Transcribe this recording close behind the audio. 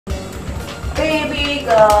Baby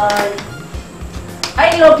girl.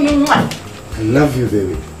 I love you. I love you,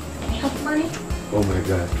 baby. I have money. Oh my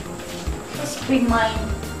God. Just be mine.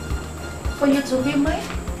 For you to be mine.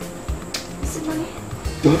 You see money?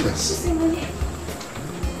 Dollars. You see money?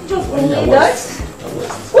 Just only that.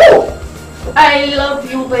 Woo! I love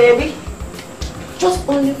you, baby. Just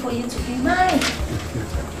only for you to be mine.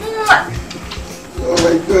 Oh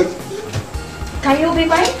my God. Can you be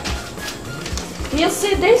mine? You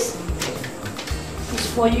see this? It's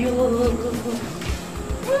for you.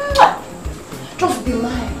 Just be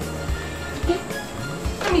mine. Okay?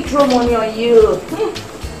 Let me throw money on you.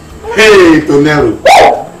 Hey, Tonero.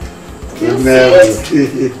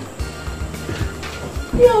 Tonero.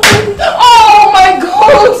 Oh my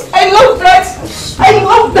God! I love that! I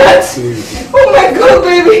love that! Oh my God,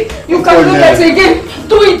 baby! You can do that again!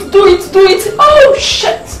 Do it! Oh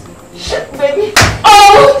shit! Shit, baby!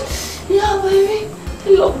 Oh! Yeah, baby! I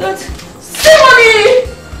love that! See money!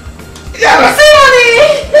 Yeah! See money!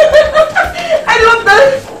 I love that!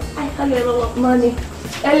 I have a lot of money.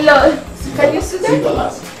 I love it. Can you see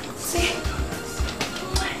that? See?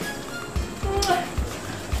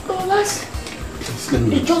 $.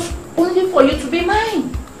 It's just only for you to be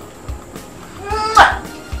mine.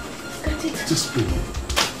 Look at it. Just spray money.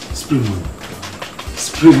 Spray money.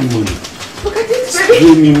 Spray me money. Look at it, baby.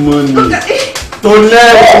 Spray me money. Look at it.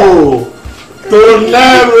 Tonero.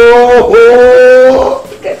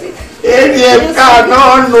 Look at it. Emeka, no.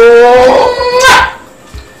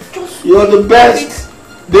 You're the best.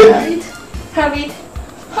 Have it,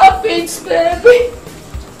 baby.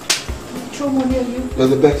 Throw money on you. You're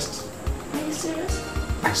the best. Are you serious?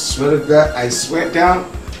 I swear to God, I swear down,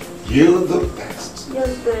 you're the best.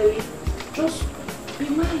 Yes, baby. Just be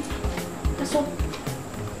mine. That's all.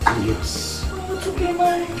 I'm yours. I want to be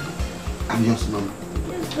mine. I'm yours, Mama.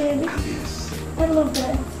 Yes, baby. I'm yours. I love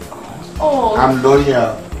that. Oh. I'm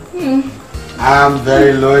loyal. I'm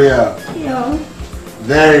very loyal. Yeah.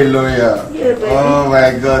 Very loyal. Yeah, baby. Oh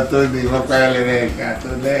my God, Tony, hallelujah.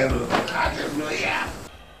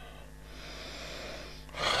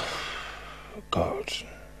 God,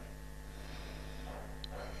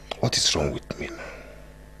 what is wrong with me now?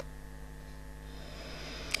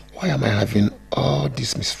 Why am I having all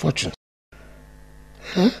these misfortunes?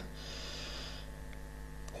 Huh?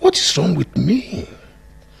 What is wrong with me?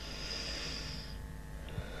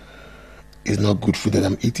 It's not good food that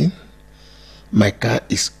I'm eating. My car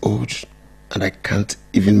is old and I can't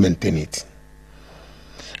even maintain it.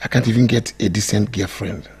 I can't even get a decent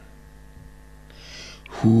girlfriend.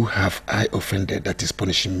 Who have I offended that is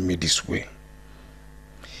punishing me this way?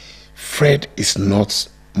 Fred is not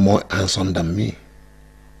more handsome than me.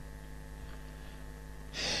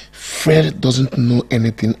 Fred doesn't know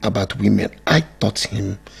anything about women. I taught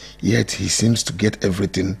him, yet he seems to get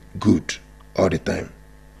everything good all the time.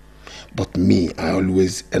 But me, I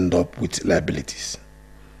always end up with liabilities.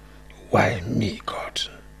 Why me, God?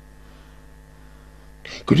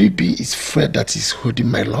 Could it be it's Fred that is holding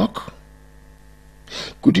my luck?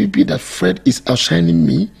 Could it be that Fred is outshining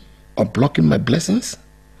me or blocking my blessings?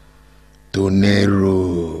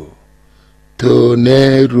 Tonero.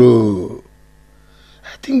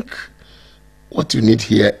 I think what you need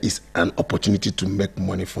here is an opportunity to make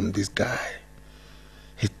money from this guy.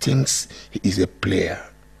 He thinks he is a player.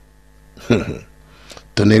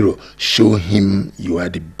 Tonero, show him you are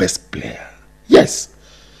the best player. Yes.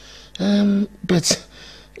 But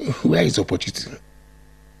where is the opportunity?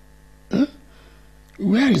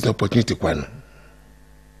 Where is the opportunity, Kwano?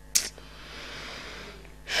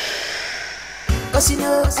 Cause you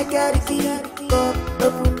know I gotta keep go,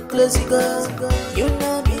 open, close it go. You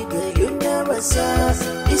know me, girl, you never saw.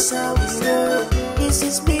 This how we know. This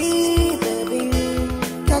is me, baby.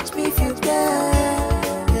 Catch me if you can.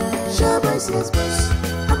 Shabba says boss,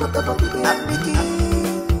 I'm a top of the game. I'm the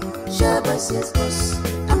king. Shabba says boss,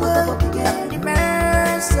 I'm a top of the game. I'm the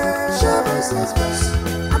master. Shabba says boss,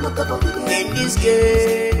 I'm a top of the game. In this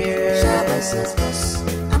game, Shabba says boss,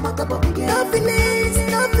 I'm a top of the game. No feelings,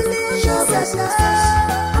 no feelings. Shabba says boss,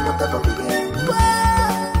 I'm a top of the game.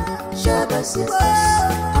 Shabba says boss,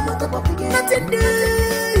 I'm a top of the game. Nothing new.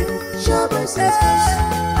 Shabba says boss,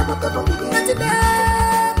 I'm a top of the game. Nothing new.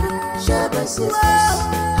 Shabba says boss,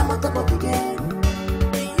 I'm a top of the game.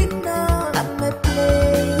 You know I'm a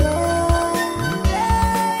player.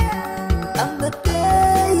 I'm a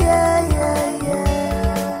player, yeah.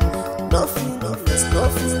 No feelings, no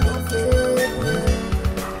feelings,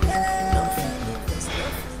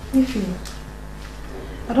 Ify,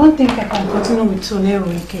 I don't think I can continue with Tonero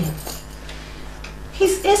again.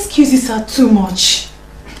 His excuses are too much.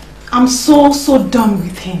 I'm so done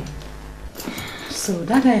with him. So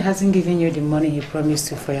that guy hasn't given you the money he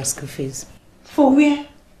promised you for your school fees? For where?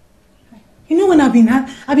 You know when I've been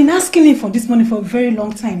asking him for this money for a very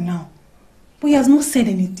long time now. But he has not said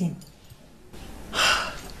anything.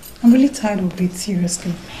 I'm really tired of it,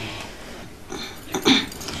 seriously.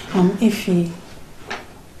 Ify,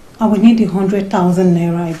 I will need the 100,000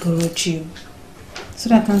 naira I borrowed you so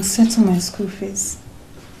that I can settle my school fees.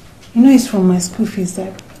 You know it's from my school fees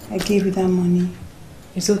that I gave you that money.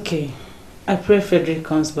 It's okay. I pray Frederick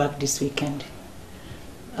comes back this weekend.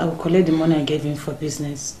 I will collect the money I gave him for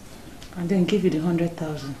business and then give you the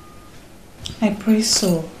 100,000. I pray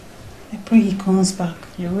so. I pray he comes back.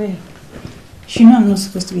 You will. You know I'm not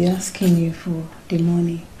supposed to be asking you for the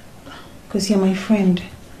money because you're my friend.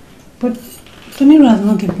 But Toniro has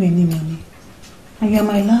not given me any money. And you're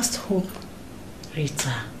my last hope.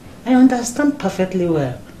 Rita, I understand perfectly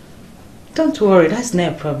well. Don't worry, that's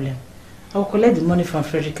not a problem. I will collect the money from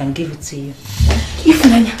Frederick and give it to you.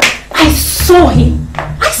 Ifnanya, I saw him.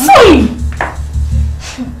 I saw him.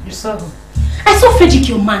 You saw who? I saw Frederick,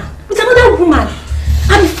 your man, with another woman.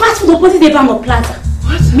 And the fast food opposite the Bama Plaza.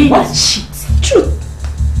 What? Made What? that shit. Truth.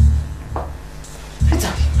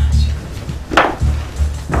 Rita.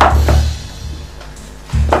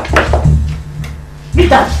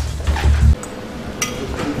 Rita.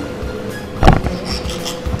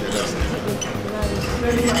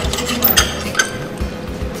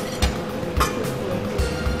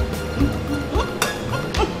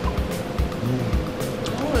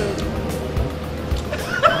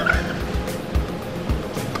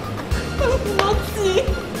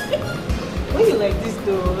 Why you like this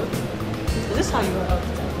though? Is this how you are all the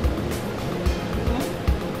time?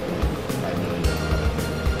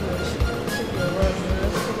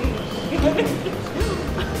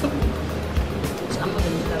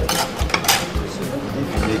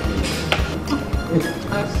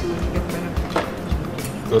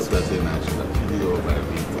 Just like saying I should have video of my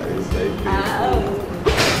pizza. It's like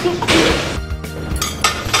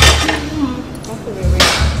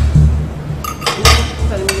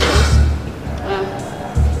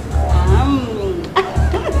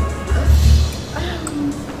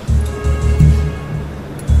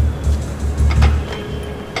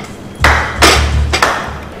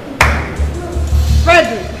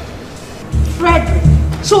Frederick,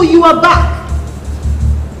 so you are back.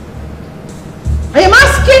 I am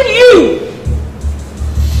asking you.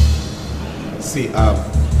 See,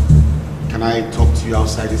 can I talk to you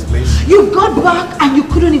outside this place? You got back and you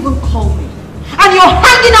couldn't even call me. And you're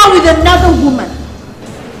hanging out with another woman.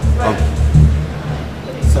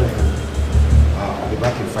 Sorry, I'll be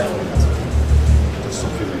back in 5 minutes. Just a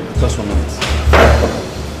few minutes. Just 1 minute.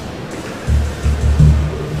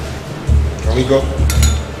 Can we go?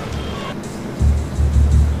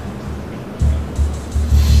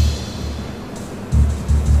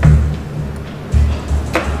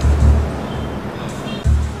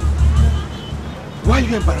 Why are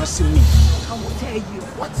you embarrassing me? How dare you?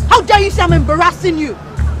 What? How dare you say I'm embarrassing you?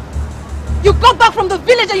 You got back from the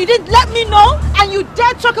village and you didn't let me know, and you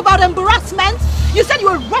dare talk about embarrassment? You said you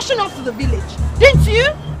were rushing off to the village, didn't you?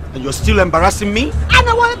 And you're still embarrassing me? And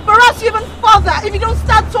I will embarrass you even further if you don't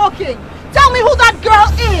start talking. Tell me who that girl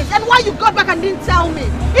is and why you got back and didn't tell me.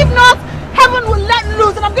 If not, heaven will let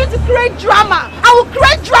loose and I'm going to create drama. I will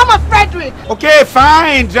create drama, Frederick. Okay,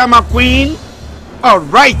 fine, drama queen. All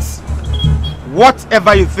right.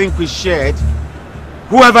 Whatever you think we shared,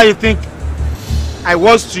 whoever you think I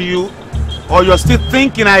was to you, or you're still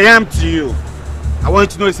thinking I am to you, I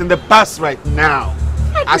want you to know it's in the past right now.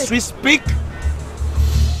 Frederick. As we speak,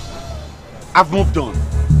 I've moved on.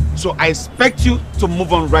 So I expect you to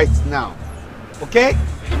move on right now. Okay?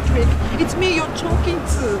 Frederick, it's me you're talking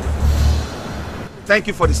to. Thank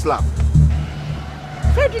you for the slap.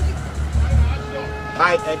 Frederick.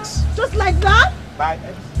 Bye, X. Just like that? Bye,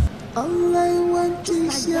 X. All I want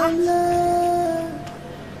is your love.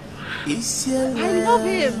 Is your love. I love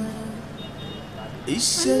him.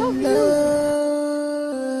 Is your love.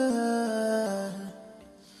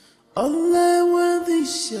 All I want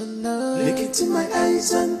is your love. Look into my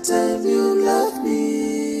eyes and tell me you love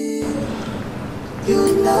me. You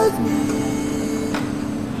love me.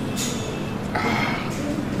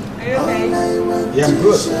 Yeah, I'm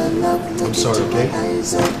good. I'm sorry, okay?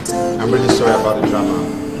 I'm really sorry about the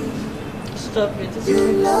drama. Stop it.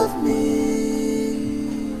 You love me.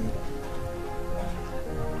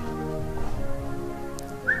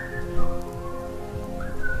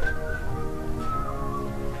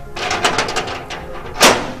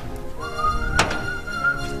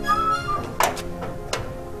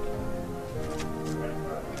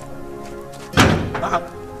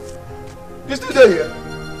 You still there here?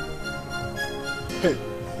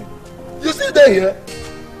 you there here?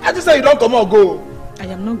 I just say you don't come or go. I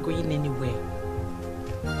am not going anywhere.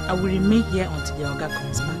 I will remain here until the Oga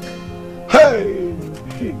comes back. Hey!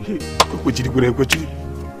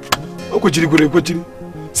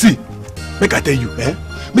 See, make I tell you, eh?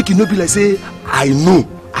 Make it not be like say, I know,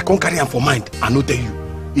 I can't carry him for mind, I not tell you.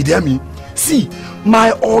 You hear me? See,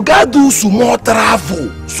 my Oga do some more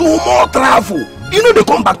travel. You know they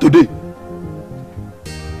come back today.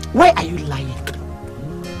 Why are you lying?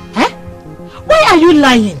 Huh? Why are you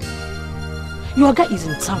lying? Your Oga is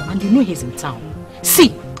in town and you know he's in town.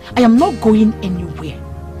 See, I am not going anywhere.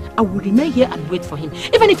 I will remain here and wait for him.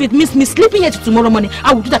 Even if it means me sleeping here till tomorrow morning,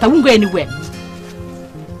 I will do that. I won't go anywhere.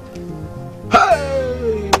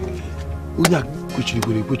 Hey!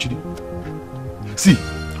 See,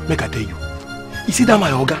 make I tell you. You see that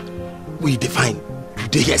my Oga? We define.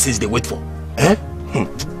 Today here since they wait for. Eh?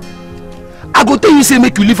 I go tell you say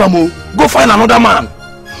make you leave him. Go find another man.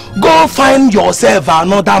 Go find yourself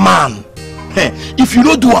another man. If you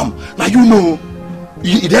don't do him, now you know.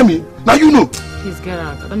 You hear me? Now you know. Please get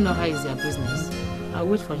out. I don't know how it's their business. I'll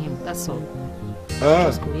wait for him, that's all.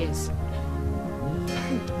 Just go, yes.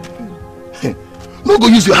 No go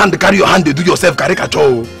use your hand to carry your hand to do yourself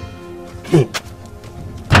caricature.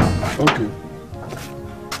 Okay.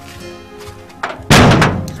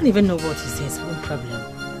 I don't even know what he says. No problem.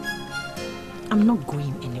 I'm not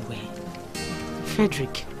going anywhere.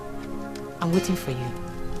 Frederick, I'm waiting for you.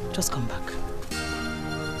 Just come back.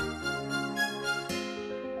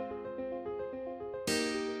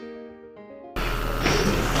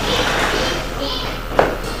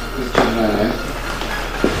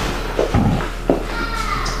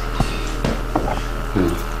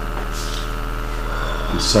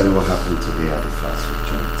 Sorry what happened today at the fast food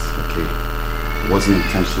joint, okay? It wasn't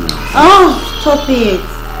intentional. Oh, stop it.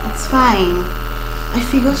 It's fine. I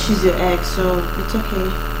figured she's your ex, so it's okay.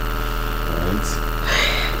 Alright.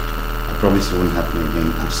 I promise it won't happen again.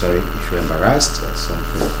 I'm sorry if you're embarrassed or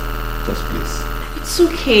something. Just please. It's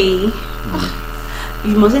okay.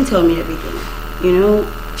 You mustn't tell me everything. You know,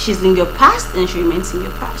 she's in your past and she remains in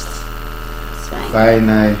your past. It's fine. Fine,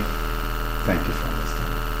 thank you for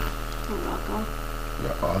understanding. You're welcome.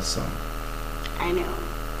 You're awesome. I know.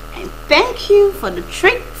 And thank you for the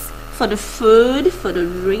treats, for the food, for the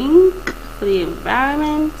drink, for the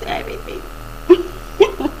environment, everything.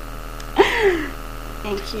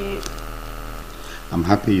 Thank you. I'm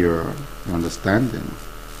happy you're understanding.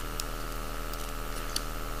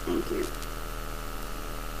 Thank you.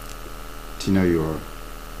 Do you know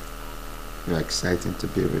you're exciting to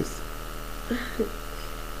be with?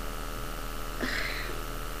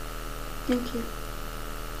 Thank you.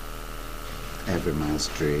 Every man's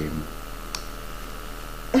dream.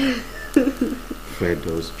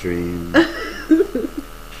 Fredo's dream.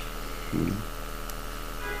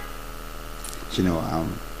 You know,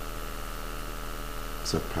 I'm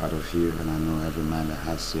so proud of you, and I know every man that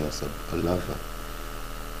has you as a lover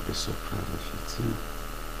will be so proud of you too.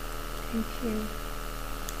 Thank you.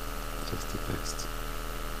 Just the best.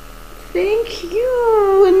 Thank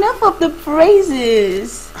you. Enough of the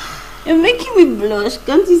praises. You're making me blush,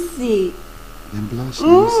 can't you see? I'm blushing.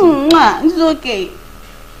 It's okay.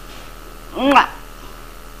 Mwah.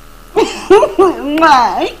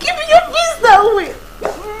 Mwah. Keep your face that way.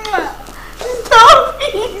 Mwah. Stop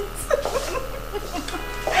it.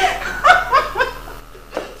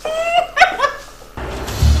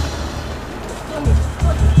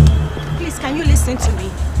 Please, can you listen to me?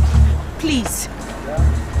 Please.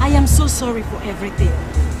 I am so sorry for everything.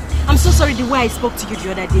 I'm so sorry the way I spoke to you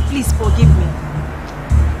the other day. Please forgive me.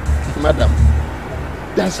 Madam,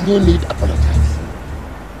 there's no need apologize.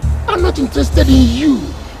 I'm not interested in you.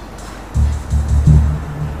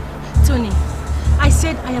 Tony, I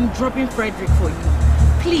said I am dropping Frederick for you.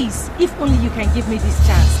 Please, if only you can give me this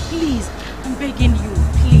chance. Please, I'm begging you,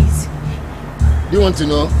 please. Do you want to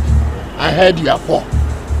know? I heard you are poor.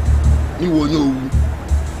 You will know.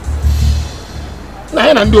 Now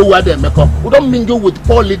I know what they make up. We don't mingle with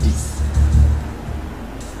poor ladies.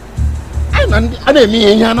 I'm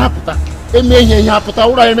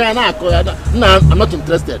not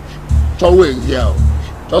interested.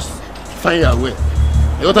 Just find your way.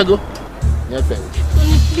 You want to go? Yes,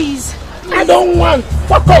 Tony, please. I don't want.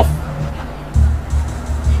 Fuck off.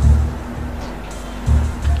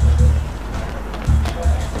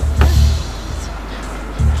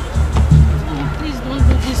 Please don't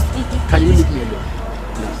do this. Can you leave me alone?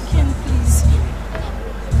 Ken, please.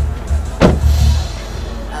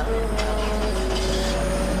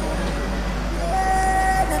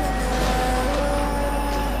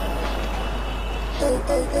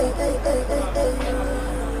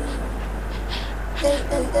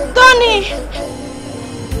 Tony!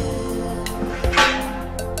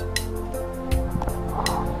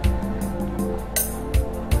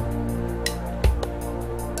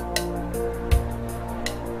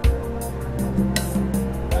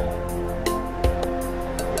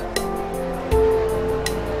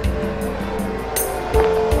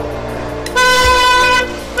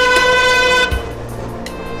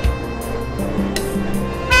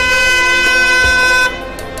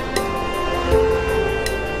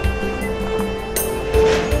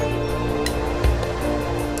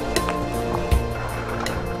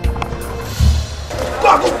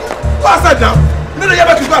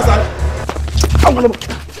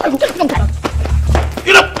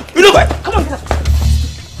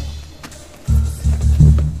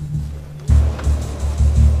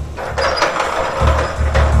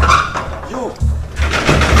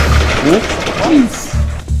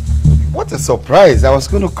 Surprise! I was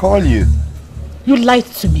going to call you. You lied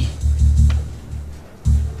to me.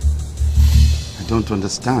 I don't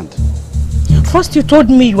understand. First you told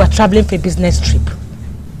me you were traveling for a business trip.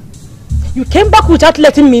 You came back without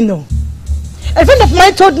letting me know. A friend of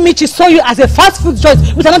mine told me she saw you as a fast food joint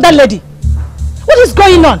with another lady. What is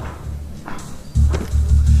going on?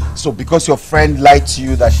 So because your friend lied to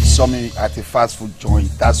you that she saw me at a fast food joint,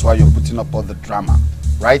 that's why you're putting up all the drama,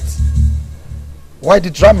 right? Why the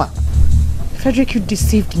drama? Frederick, you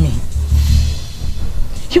deceived me.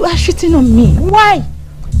 You are cheating on me. Why?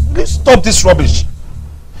 Please stop this rubbish.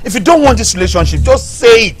 If you don't want this relationship, just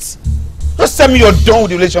say it. Just tell me you're done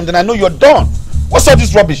with the relationship, then I know you're done. What's all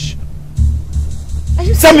this rubbish?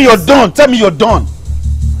 Tell me you're done. Tell me you're done.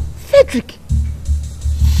 Frederick,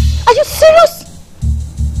 are you serious?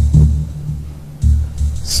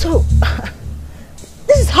 So,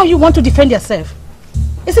 this is how you want to defend yourself,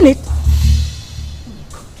 isn't it?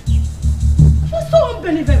 You're so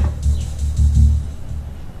unbelievable.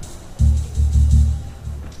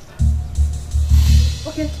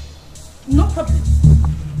 Okay, no problem.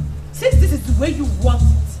 Since this is the way you want it,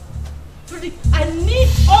 Frederick, I need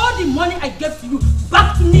all the money I gave to you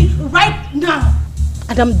back to me right now.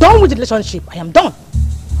 And I'm done with the relationship. I am done.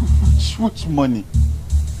 Which money?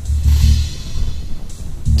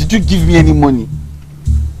 Did you give me any money?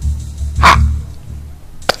 Ha!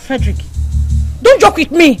 Frederick, don't joke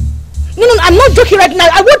with me. No, I'm not joking right now.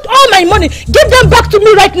 I want all my money. Give them back to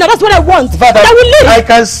me right now. That's what I want. Father, I will leave. I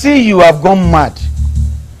can see you have gone mad.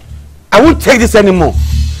 I won't take this anymore.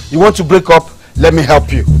 You want to break up? Let me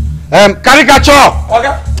help you. Caricature!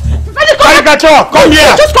 Okay. Caricature! Come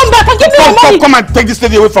here! Just come back and give me my money. Come and take this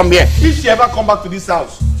lady away from here. If she ever come back to this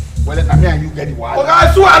house, well, let me and you get the wild. Okay,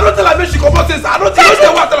 I swear, I don't tell her she come out since. I don't tell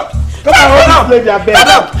her what. Come on, hold on.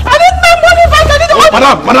 Madam, I need my money back. I need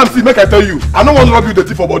all Madam, see, make I tell you. I don't want to rob you the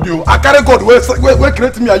thief about you. I carry God where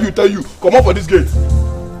create me and you tell you. Come up for this gate.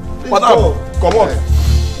 Madam, come on.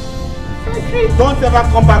 Don't ever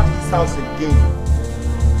come back to this house again.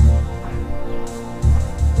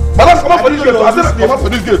 Madam, come out for this gate. I said come out for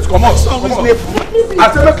this gate. Come on. I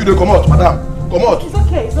said make you come out, madam. Come out. It's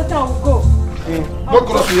okay. It's okay. I will go. Don't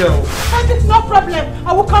come out here. It's no problem.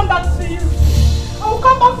 I will come back to you. I will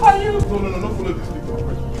come back for you. No, don't follow this thing.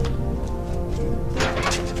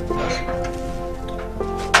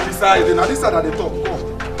 This side, now this side at the top. Come.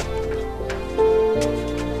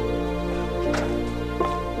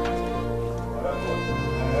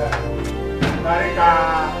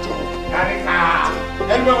 Karika.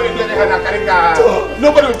 Anybody will do a Karika.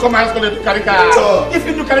 Nobody will come and ask me to do Karika. If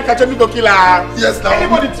you do Karika, you go kill her. Yes, now.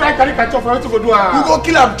 Anybody try Karika for you to go do her. You go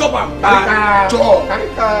kill her, chop her. Karika.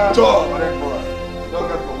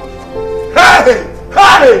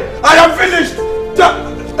 Hey! I am finished.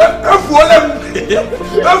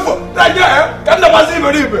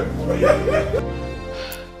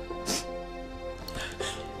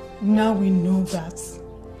 Now we know that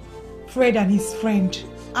Fred and his friend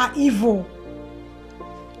are evil.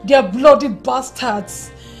 They are bloody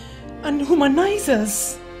bastards and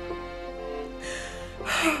humanizers.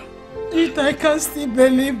 I can't still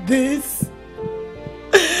believe this.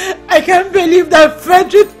 I can't believe that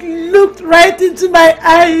Frederick looked right into my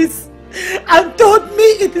eyes and told me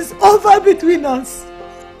it is over between us.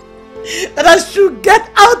 That I should get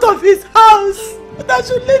out of his house. That I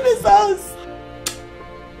should leave his house.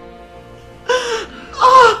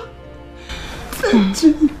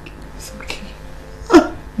 Frederick. It's okay.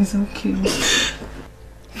 It's okay.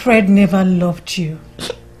 Fred never loved you.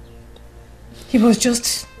 He was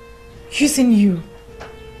just using you.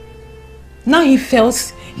 Now he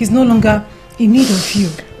feels he's no longer in need of you.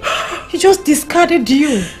 He just discarded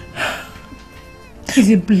you. He's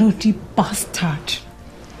a bloody bastard.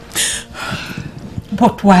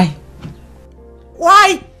 But why?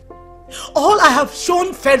 Why? All I have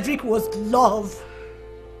shown Frederick was love,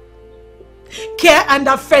 care and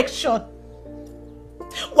affection.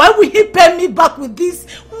 Why will he pay me back with this?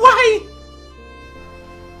 Why?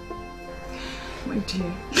 My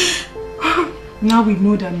dear, now we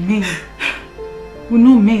know that men, we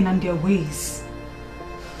know men and their ways.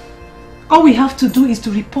 All we have to do is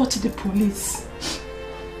to report to the police.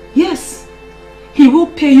 Yes, he will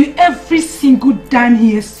pay you every single dime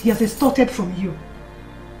he has extorted from you.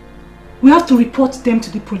 We have to report them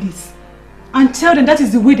to the police and tell them that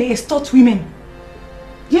is the way they extort women.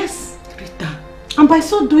 Yes. Rita. And by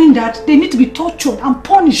so doing that, they need to be tortured and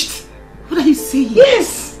punished. What are you saying?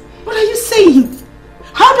 Yes. What are you saying?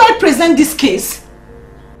 How do I present this case?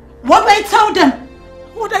 What do I tell them?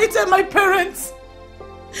 What do I tell my parents?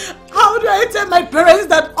 How do I tell my parents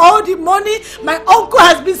that all the money my uncle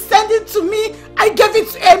has been sending to me, I gave it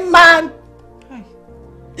to a man?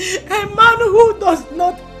 A man who does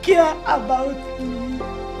not care about me.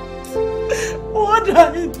 What do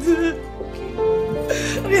I do?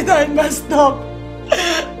 Rita, I messed up.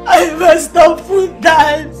 I messed up full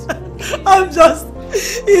time. I'm just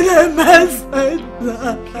in a mess right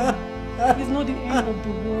now. It's not the end of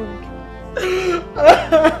the world.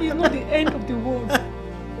 It's not the end of the world.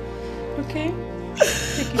 Okay?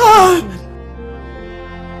 Take it easy.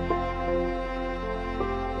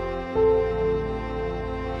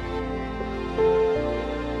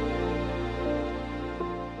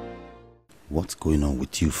 What's going on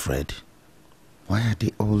with you, Fred? Why are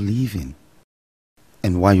they all leaving?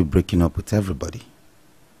 And why are you breaking up with everybody?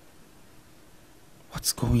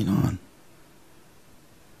 What's going on?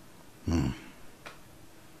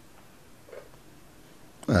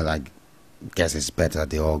 Well, I guess it's better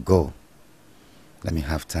they all go. Let me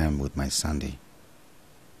have time with my Sandy.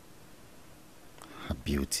 Her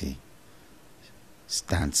beauty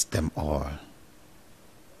stands them all.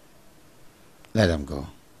 Let them go.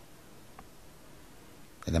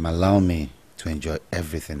 Let them allow me to enjoy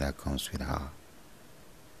everything that comes with her.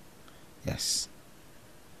 Yes,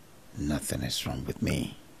 nothing is wrong with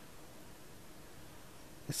me.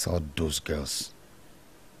 It's all those girls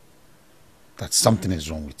that something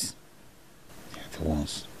is wrong with. Yeah, the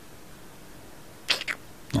ones.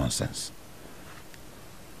 Nonsense.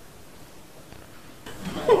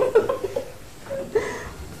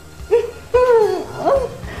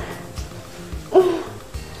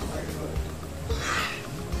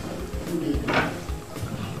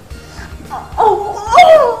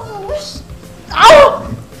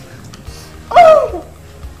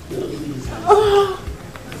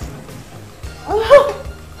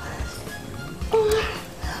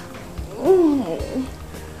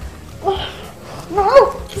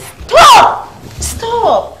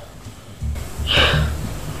 Stop!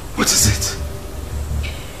 What is it?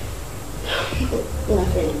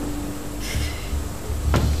 Nothing.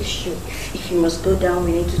 If you must go down,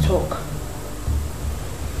 we need to talk.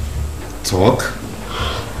 Talk?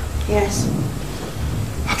 Yes.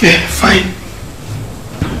 Okay, fine.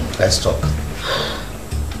 Let's talk.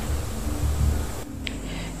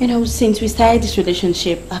 You know, since we started this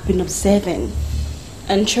relationship, I've been observing.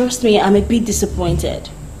 And trust me, I'm a bit disappointed.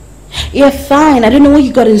 Yeah, fine, I don't know what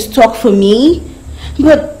you got in stock for me.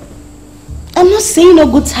 But I'm not seeing no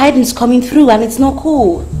good tidings coming through, and it's not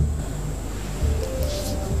cool.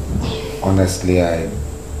 Honestly, I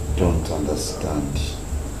don't understand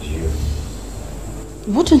you.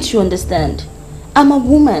 What don't you understand? I'm a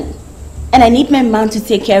woman, and I need my man to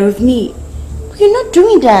take care of me. But you're not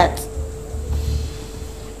doing that.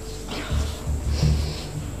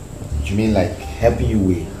 You mean like helping you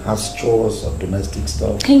with house chores or domestic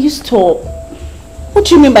stuff? Can you stop? What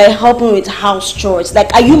do you mean by helping with house chores?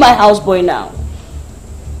 Like, are you my houseboy now?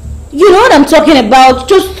 You know what I'm talking about.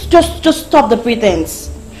 Just stop the pretense.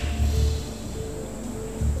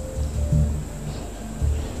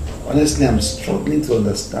 Honestly, I'm struggling to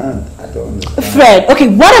understand. I don't understand. Fred, okay,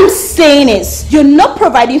 what I'm saying is, you're not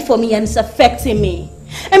providing for me and it's affecting me.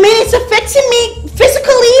 I mean, it's affecting me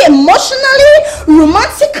physically, emotionally,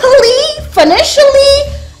 romantically,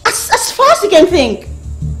 financially, as far as you can think.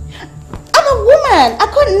 I'm a woman. I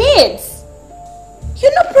got needs.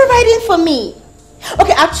 You're not providing for me.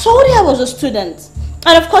 Okay, I told you I was a student.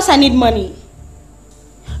 And of course I need money.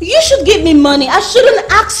 You should give me money. I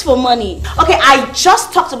shouldn't ask for money. Okay, I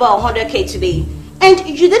just talked about 100K today. And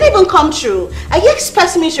you didn't even come true. Are you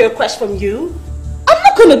expecting me to request from you? I'm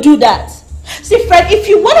not going to do that. See, Fred, if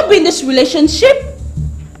you want to be in this relationship,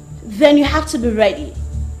 then you have to be ready.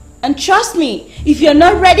 And trust me, if you're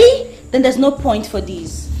not ready, then there's no point for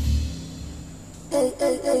these.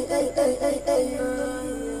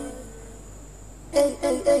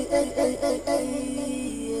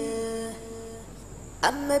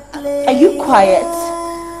 Are you quiet?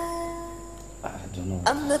 I don't know.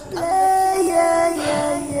 I'm a player,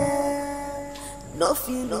 no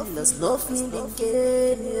feeling lost, no feeling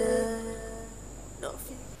gain, no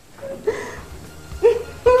feeling.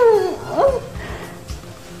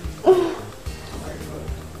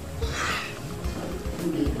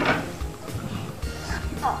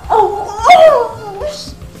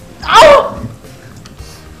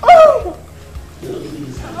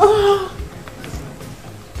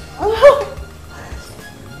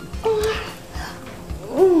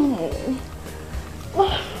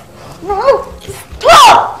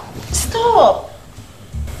 Stop!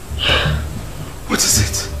 What is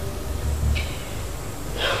it?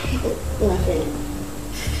 Nothing.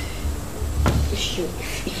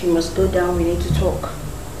 If you must go down, we need to talk.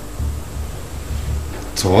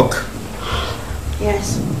 Talk?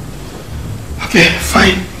 Yes. Okay,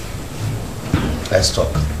 fine. Let's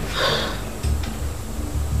talk.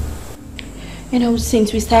 You know,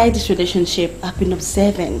 since we started this relationship, I've been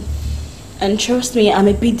observing. And trust me, I'm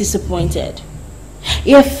a bit disappointed.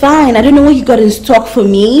 You're fine. I don't know what you got in stock for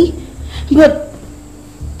me. But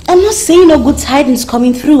I'm not saying no good tidings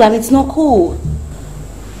coming through and it's not cool.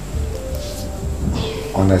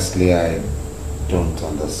 Honestly, I don't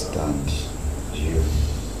understand you.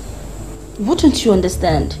 What don't you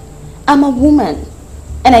understand? I'm a woman.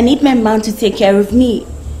 And I need my man to take care of me.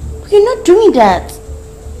 But you're not doing that.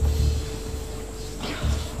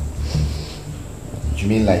 You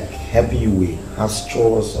mean like helping you with house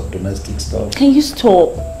chores or domestic stuff? Can you stop?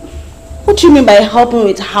 What do you mean by helping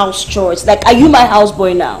with house chores? Like, are you my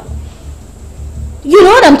houseboy now? You know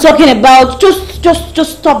what I'm talking about.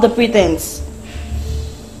 Just stop the pretense.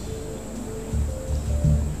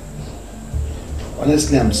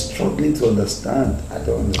 Honestly, I'm struggling to understand. I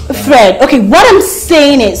don't understand. Fred, okay, what I'm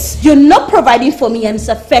saying is, you're not providing for me and it's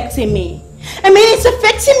affecting me. I mean, it's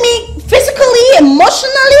affecting me physically,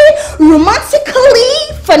 emotionally,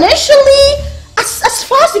 romantically, financially, as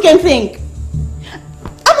far as you can think.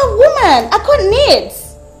 I'm a woman. I got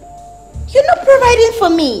needs. You're not providing for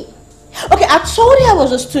me. Okay, I told you I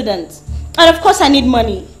was a student. And of course I need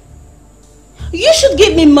money. You should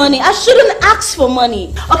give me money. I shouldn't ask for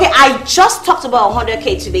money. Okay, I just talked about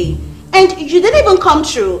 100K today. And you didn't even come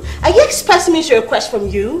true. Are you expecting me to request from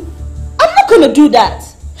you? I'm not going to do that.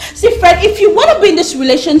 See, Fred, if you want to be in this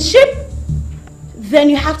relationship, then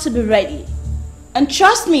you have to be ready. And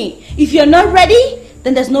trust me, if you're not ready,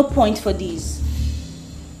 then there's no point for these.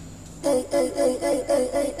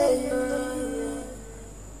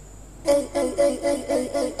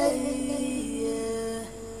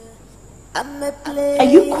 Are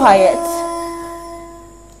you quiet?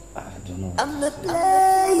 I don't know. I'm a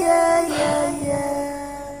player,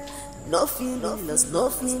 no feeling lost, no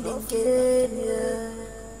feeling gain,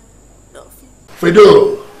 no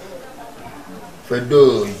feeling.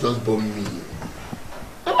 Fredo, you just bomb me.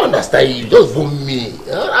 I don't understand you, just bomb me.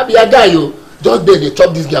 I be a guy, you just there, they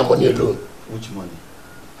chop this guy money alone. Which money?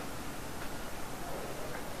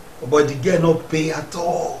 But the girl not pay at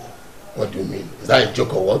all. What do you mean? Is that a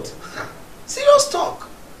joke or what? Serious talk.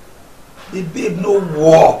 The babe no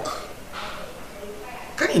work.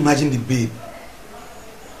 Can you imagine the babe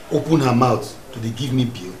open her mouth to the give me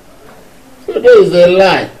bill? Fredo is a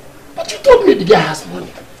lie. But you told me the guy has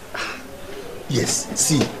money. Yes,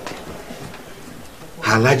 see,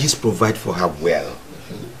 her largest provide for her well.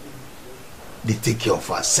 They take care of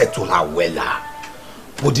her, settle her well.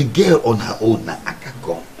 But the girl on her own, na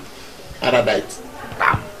akago. Paradise.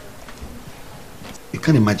 Bam. You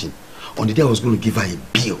can't imagine. On the day I was going to give her a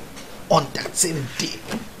bill, on that same day,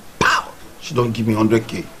 pow! She don't give me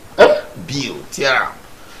 100K. Huh? Bill, tear.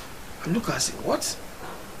 I look at her and say, what?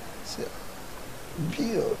 I say,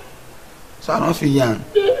 bill. So I don't feel young.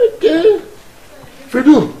 Okay.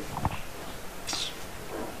 Fredo,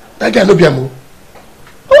 that guy no be amo. I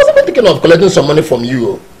was even thinking of collecting some money from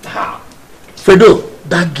you. Fredo,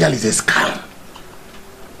 that girl is a scam.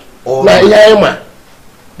 Oh, na iya ema.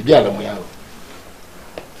 The girl no mo.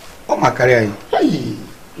 All my career, Hey,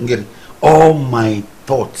 all my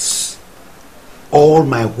thoughts, all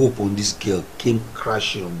my hope on this girl came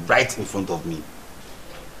crashing right in front of me.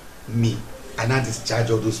 I now discharge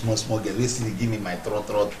all those small girls. They still give me my trot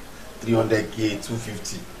 300K,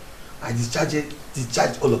 250. I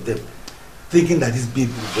discharge all of them, thinking that this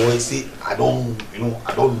baby boy say I don't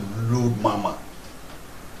load mama.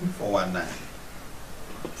 419.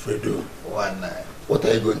 Fredo, 419. what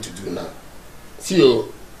are you going to do now? See,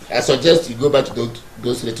 I suggest you go back to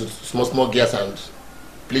those little small girls and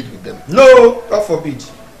plead with them. No, God forbid.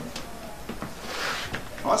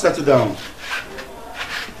 I want to settle down.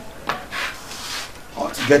 I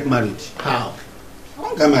want to get married. How?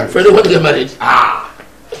 Don't get married. Fredo, when you get married? Ah.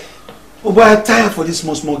 Oh, but I'm tired for these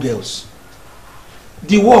small girls.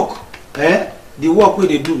 The work, the work where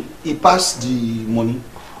they do, it pass the money.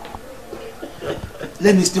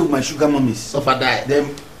 Let me stay with my sugar mummies. Suffer die.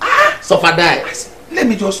 Them. Suffer die. Let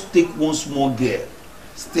me just take one small girl,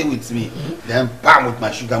 stay with me, then bam with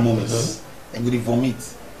my sugar mummies. And go to vomit.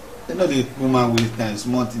 They know the woman with time,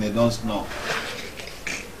 small thing, they don't snore.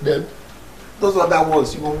 Then those other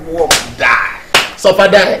words, you will walk, die. Suffer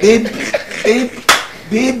die.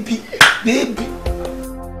 Baby.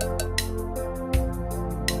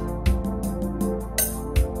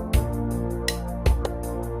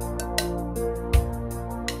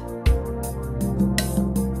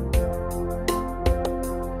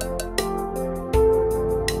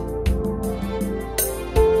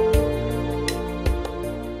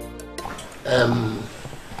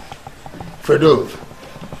 Fredo,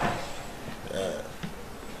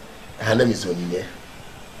 her name is Onyinye.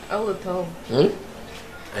 I will tell.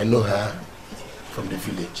 I know her from the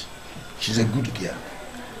village. She's a good girl,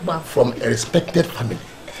 but from a respected family.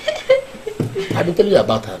 I will tell you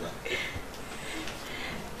about her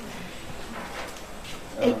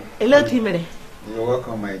now. Hello, Timere. You're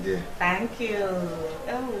welcome, my dear. Thank you.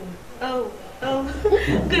 Oh.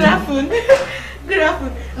 Good afternoon. Good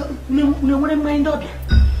afternoon. No, what am I doing?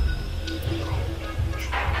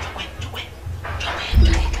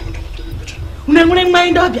 Unang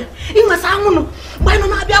mind obya. Inga sanguno. Bano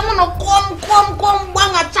na abya mo no kom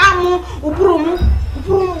banga chamu upurumu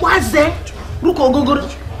waze. Ruko gogoro.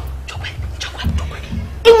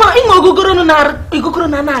 Inga gogoro no na igogoro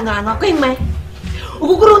na nga ko ingme.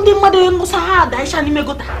 Ugogoro ndi mado yengo sa da isha ni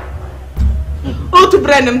megota. Oh, to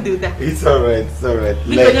Branham do that. It's alright.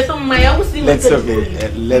 Let's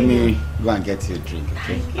okay. Let me go and get you a drink.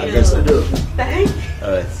 Okay? I'll get some. Thank you.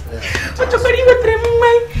 Alright. What you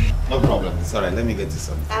No problem. It's alright. Let me get you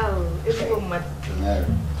some. Oh, it's a woman.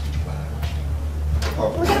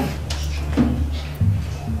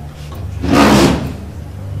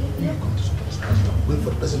 Wait for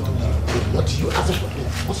the person to leave. Not you. Ask for me.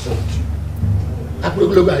 What's wrong with you? I'm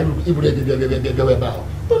going to go.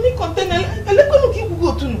 Tony contain elekono ki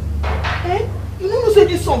go to no. You know say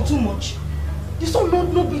this song too much. This song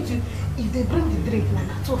no beat you. If they bring the drink, na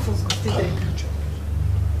two of us go stay drink.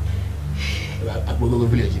 I'm going to go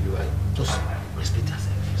village if you want. Just respect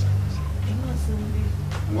yourself.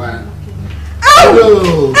 One.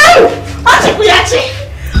 Ow! Achi kuyachi.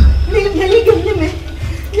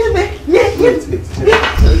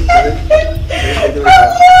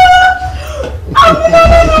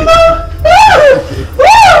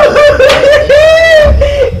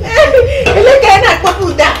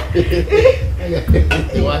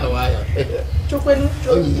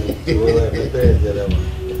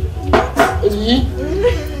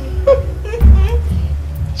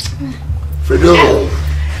 Fredo.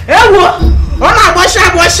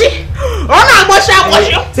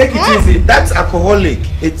 Take it easy. That's alcoholic.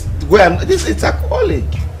 It's alcoholic.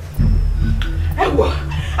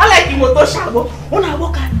 I like him to shabo. When I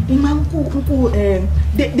walk out, the man who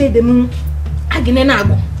the moon agine na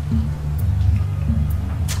agbo.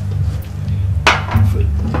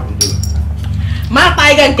 Ma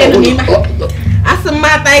taiga nke ni ma. As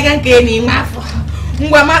ma taiga nke ni ma afọ.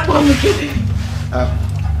 Ngwa ma kpọ mu ki.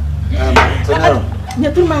 Tonero.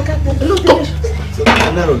 Nyetu ma aka.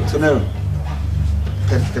 Tonero.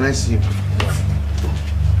 Can I see you?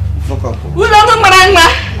 Fuck up. Ulo mo maranga.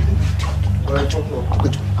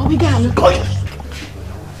 Oh, we got it.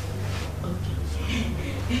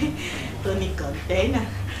 Tony container.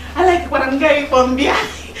 I like what I'm getting from here.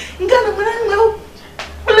 I'm gonna maranga.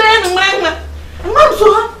 I'm so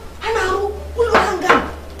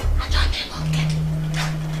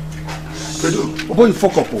Fredo, boy, you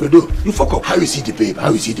fuck up. Fredo, you fuck up. How you see the babe?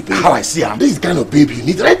 How I see her? This is the kind of babe you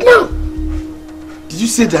need right now. Did you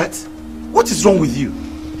say that? What is wrong with you?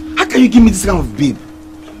 How can you give me this kind of babe?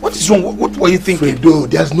 What is wrong? What were you thinking? Fredo,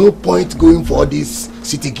 there's no point going for these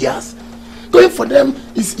city girls. Going for them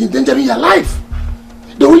is endangering your life.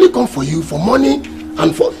 They only come for you for money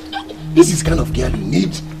and for... This is the kind of girl you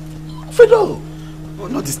need. Fredo. Oh,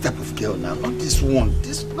 not this type of girl now. Not this one.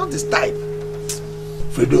 Not this type.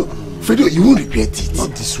 Fredo, you won't regret it.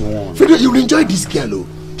 Not this one. Fredo, you will enjoy this girl. Oh.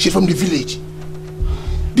 She's from the village.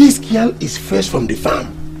 This girl is fresh from the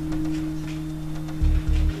farm.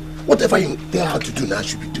 Whatever you tell her to do now,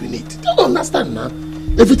 she'll be doing it. You don't understand now.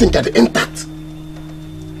 Everything can be intact.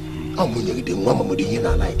 I'm going to do one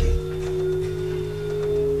like it.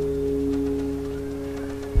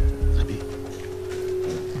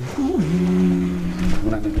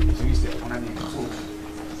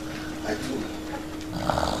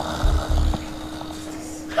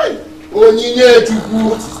 What is this?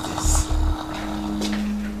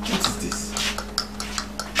 What is this?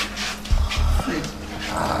 Fred,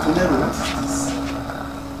 Onero,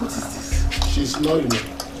 what is this? She's snoring.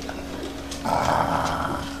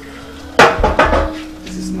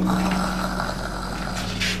 This is not.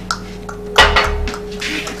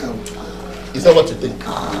 Is that what you think?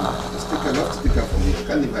 Speaker, not speaker for me. I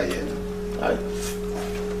can't leave her here.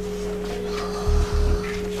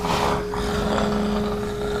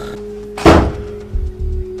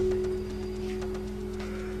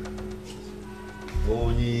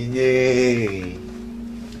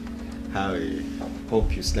 How are you?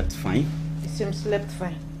 Hope you slept fine. You seem slept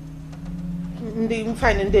fine.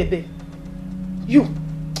 Fine in baby. You.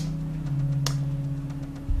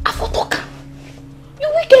 Afotoka.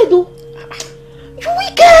 You wicked, though. You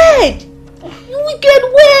wicked. You wicked.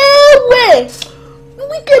 Where? You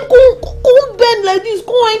wicked. Come bend like this.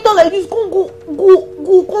 Come enter like this. Come go.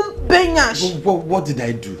 Come benyash. What did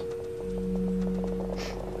I do?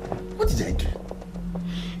 What did I do?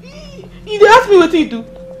 You dey ask me what you do.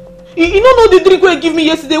 You don't know the drink you give me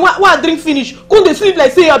yesterday. Why I drink finish? Come dey sleep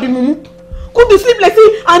like say I be mumu. Come dey sleep like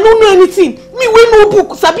say I don't know anything. Me wey no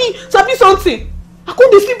book sabi something. I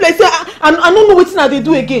come dey sleep like say I don't know wetin I dey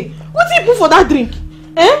do again. What you put for that drink?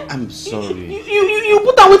 Eh? I'm sorry. You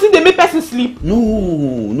put on wetin dey make person sleep? No.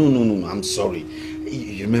 I'm sorry.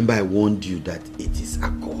 You remember I warned you that it is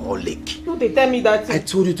alcoholic. No, they tell me that. I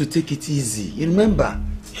told you to take it easy. You remember?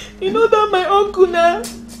 You know that my uncle now.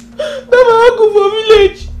 That my uncle for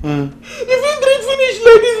village. If you drink finish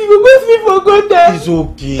like this, you go sleep for gutter. It's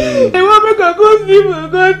okay. They want make I go sleep for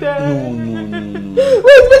gutter. No.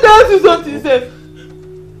 Wait, make I ask you something, sir.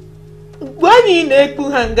 Why you in Ekpu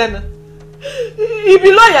Hangana? He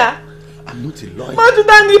be lawyer? I'm not a lawyer.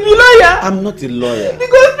 He be lawyer? I'm not a lawyer.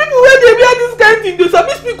 Because people when they wear this kind of thing, they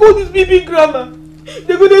sabi speak all this BB grammar.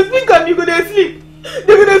 They go to speak and you go to sleep.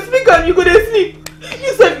 They go to speak and you go to sleep.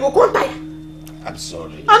 You said you go come tired. I'm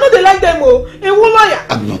sorry. I know they like them all. A whole lawyer.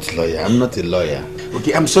 I'm not a lawyer.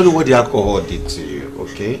 Okay, I'm sorry what the alcohol did to you,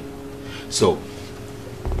 okay? So,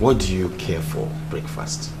 what do you care for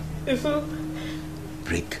breakfast?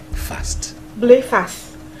 Breakfast.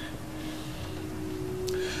 Breakfast.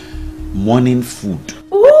 Morning food.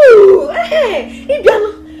 Ooh, hey,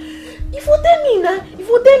 if you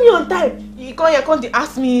tell me on time, you come to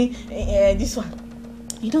ask me this one.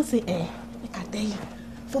 You don't say, I can tell you.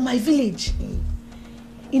 For my village,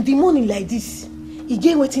 in the morning like this, you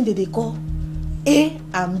get wetin they call A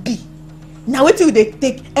and B. Now what do they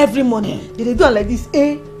take every morning? They do it like this,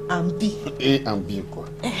 A and B. A and B. You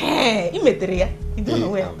don't know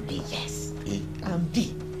where? A and B. Yes. A and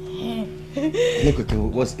B.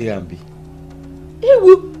 What's A and B?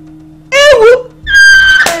 Ewu.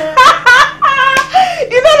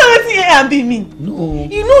 You don't know what A and B mean? No.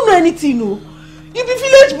 You don't know anything, no. You be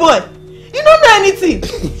village boy. You don't know anything.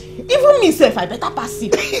 Even me self, I better pass you.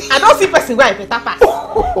 I don't see person where I better pass. You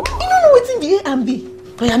don't know what be A and B.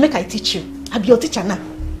 But I make I teach you. I be your teacher now.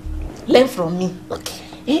 Learn from me. Okay.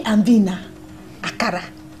 A and B now. Akara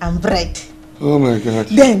and bread. Oh my God.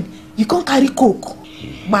 Then you can carry coke.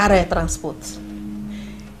 Mara transport.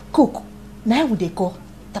 Coke. Now would they call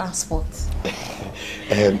transport?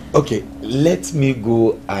 Okay, let me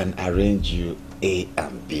go and arrange you A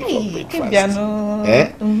and B for breakfast.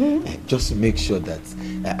 Just make sure that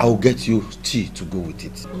I'll get you tea to go with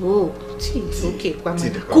it. Oh, tea. Okay,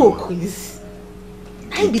 Coke is.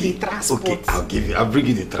 I be the transport. Okay, I'll bring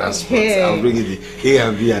you the transport. Yeah. I'll bring you the A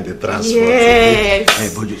and B and the transport. Yes. Okay?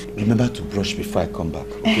 But remember to brush before I come back.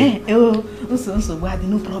 Okay? No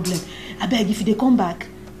problem. I beg if they come back,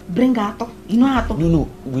 bring ato. You know ato? No,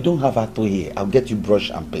 we don't have ato here. I'll get you brush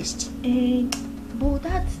and paste. But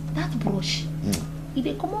that brush, if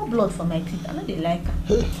they come out blood for my teeth, I know they like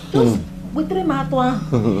it. Just we three ato.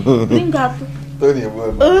 Bring ato.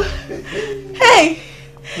 Hey.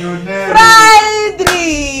 Fried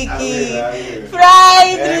Ricky!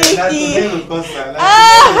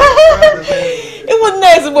 It was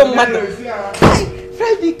nice, mother.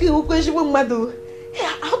 Fried Ricky, who question mother?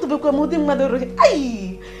 How to become more than mother?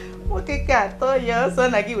 Aye! Okay, cat, your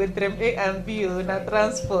son, I give with them A and B on a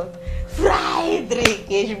transport. Fried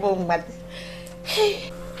Ricky, mother.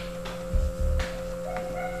 Hey.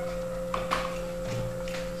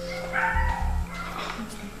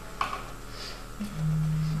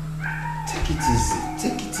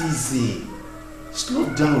 Take it easy. Slow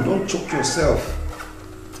down, don't choke yourself.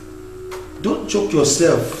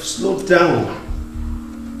 Slow down.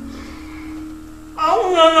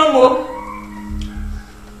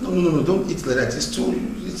 No, don't eat like that.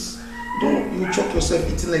 You choke yourself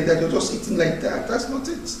eating like that. You're just eating like that. That's not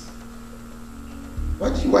it.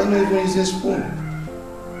 Why not even use a spoon?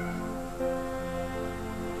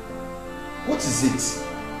 What is it?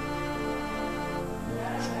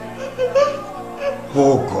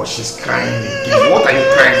 Oh God, she's crying again. What are you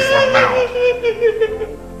crying for now?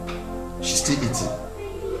 She's still eating.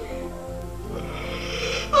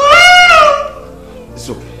 It's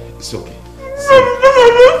okay. It's okay.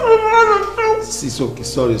 See, it's okay.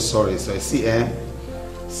 Sorry. See,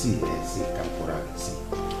 see, come for her. See.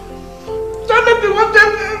 Tell me what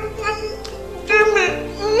give me.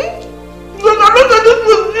 Because I look at this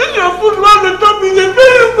food, use your food while the top is a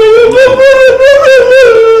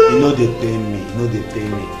You know they pay me.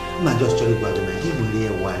 I'm not just trying to go out and give me a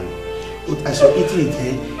wine. But as you're eating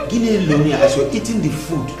it, give me lonely. As you're eating the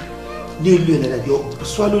food, you're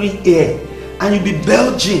swallowing air, and you'll be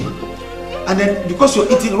belching. And then because you're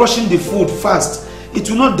eating, rushing the food fast, it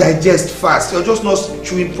will not digest fast. You're just not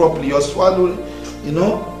chewing properly. You're swallowing, you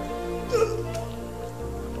know.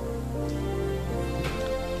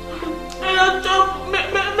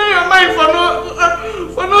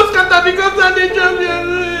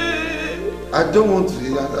 I don't want to.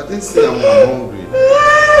 I didn't say I'm hungry.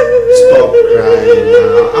 Stop crying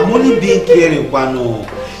now. I'm only being caring, Kwano.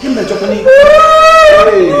 Him the Japanese.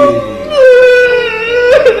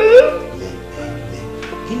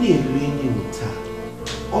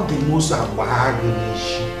 All the most are bargaining.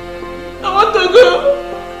 I want to go.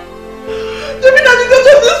 You mean that because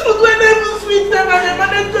of this food when I was sweet and I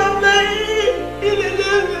managed to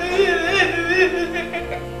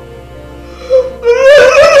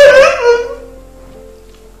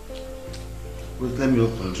Wait, let me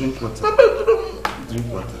open. Drink water. Drink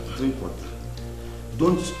water.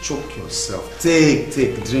 Don't choke yourself. Take.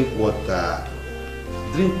 Drink water.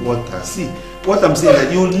 See, what I'm saying is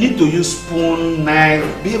that you need to use spoon, knife,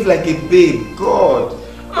 behave like a babe. God,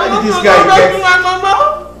 why did this guy get...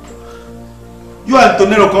 You and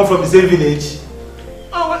Tonero come from the same village?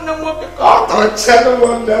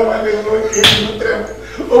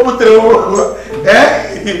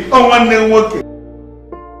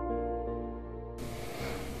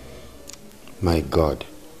 My God,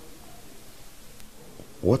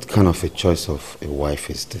 what kind of a choice of a wife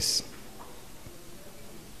is this?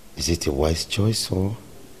 Is it a wise choice or...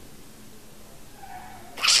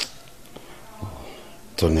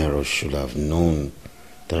 Tonero should have known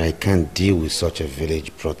that I can't deal with such a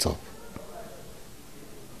village brought up.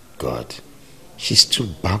 God, she's too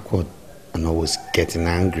backward and always getting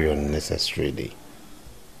angry unnecessarily.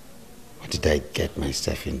 What did I get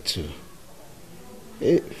myself into?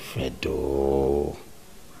 Hey, Fredo.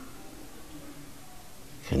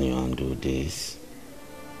 Can you undo this?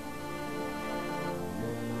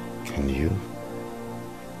 Can you?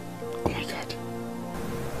 Oh my God.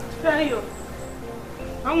 Rachael,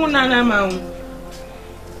 I want to know.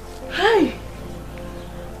 Hey,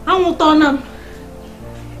 I want to know.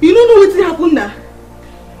 You don't know what's happened now.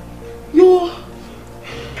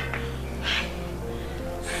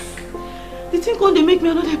 The thing can't they make me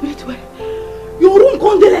another bit well. Your room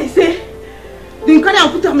can't they like say. Then can I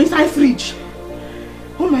put them inside fridge?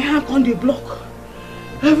 Oh my hand can't they block.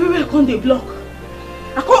 Everywhere can't they block.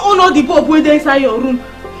 I can't own all the bulb where they inside your room.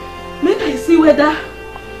 Make I see whether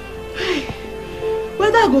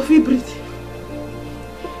I go feel breathe.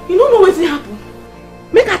 You don't know what's happen.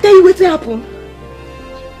 Make I tell you what's happen.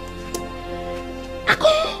 I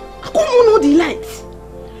can't own all the lights.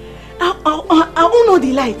 I own all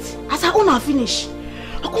the lights. As I own and finish.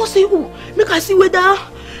 I can't say make I see whether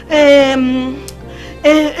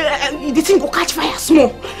the thing go catch fire small.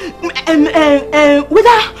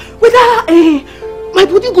 Whether my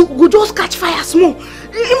body go just catch fire small.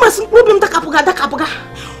 It must problem dakapuga.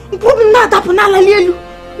 Problem na dapu na lalielu.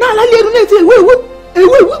 Na lalielu na say wait.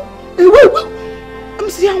 I'm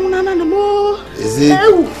saying na more. Is it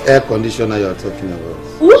air conditioner you're talking about?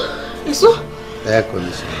 What? Is so? Air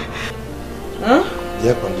conditioner. Huh? The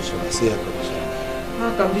air conditioner. See air conditioner.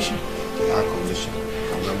 Air conditioner. Air conditioner.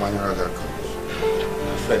 I'm the manual air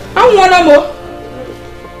conditioner. Fred. I want more.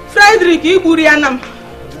 Frederick, you burianam.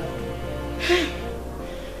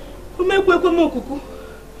 Umekwe kuku.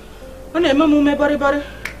 Ona emamu me bari.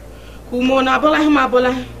 Kumo na bola hima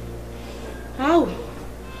bola. How?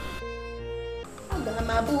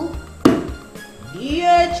 Ngamabu.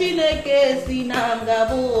 Iye Chineke si na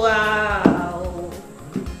ngabu ao.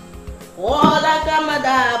 Ola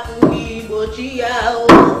kamada pui bochi ao.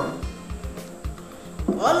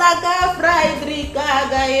 Ola ka Frederick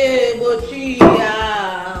agaye bochi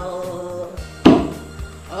ao.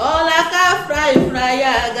 Ola ka fry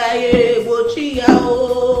agaye bochi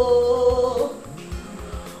ao.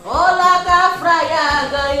 Ola ka fry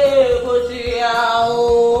agaye bochi ao.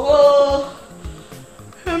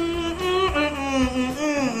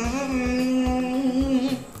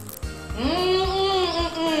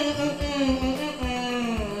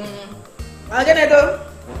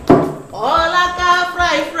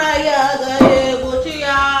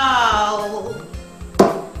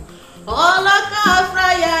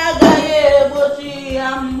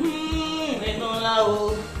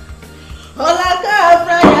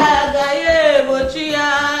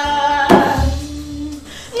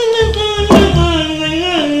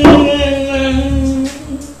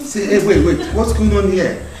 Hey, wait. What's going on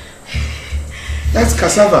here? That's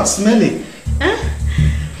cassava. Smell it. Huh?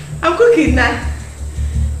 I'm cooking now.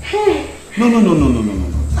 Hey. No.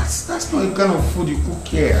 That's not the kind of food you cook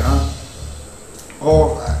here, huh?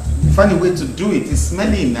 Or find a way to do it. It's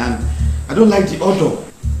smelling and I don't like the odor.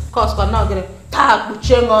 Cause now get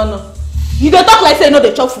you don't talk like say no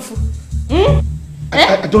they chop fufu.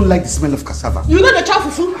 I don't like the smell of cassava. You know the chop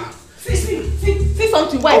fufu? See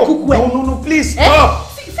something why I cook well. No, please stop.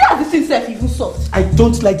 See how this thing self even soft. I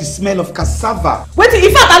don't like the smell of cassava. Wait,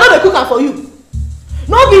 in fact I know they cook am for you.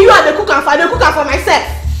 No be you and they cook am for, they cook am for myself.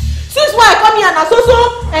 Since why I come here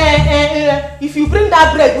and if you bring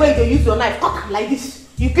that bread where you use your knife, cut am like this.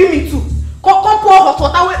 You give me two. Come pour hot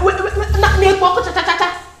water.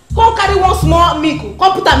 Come carry one small milk.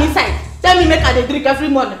 Come put am inside. Tell me make I dey drink every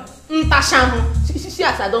morning. See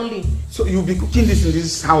as I don't leave. So you'll be cooking this in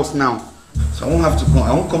this house now. So I won't have to come.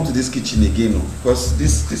 I won't come to this kitchen again, no, because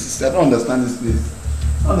this is. I don't understand this place.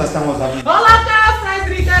 I don't understand what's happening.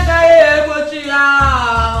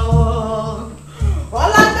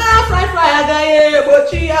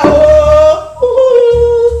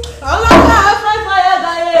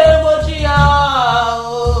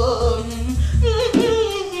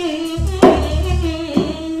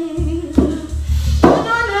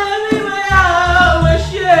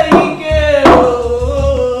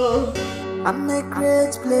 I'm a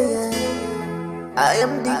great player. I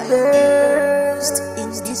am the best in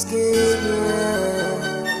this game.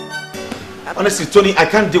 Yeah. Honestly, Tony, I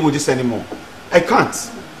can't deal with this anymore. I can't.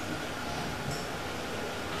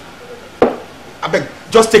 I beg,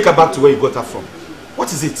 just take her back to where you got her from.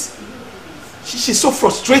 What is it? She's so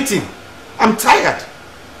frustrating. I'm tired.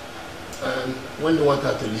 And when do you want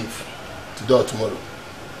her to leave? Today or tomorrow?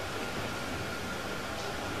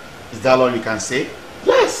 Is that all you can say?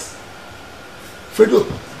 Yes. Fredo,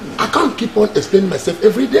 I can't keep on explaining myself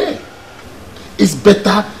every day. It's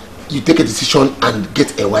better you take a decision and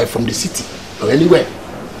get a wife from the city or anywhere.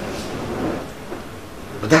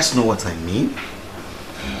 But that's not what I mean.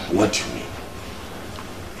 What do you mean?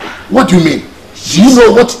 What do you mean? Do you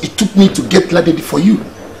know what it took me to get Lady for you?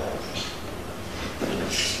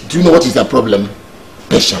 Do you know what is the problem?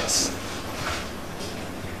 Patience.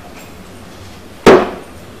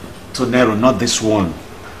 Tonero, not this one.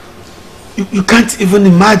 You can't even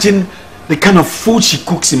imagine the kind of food she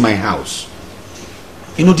cooks in my house.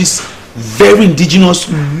 You know, this very indigenous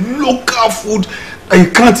local food that you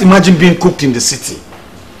can't imagine being cooked in the city.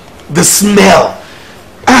 The smell.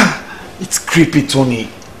 It's creepy, Tony.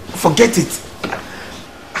 Forget it.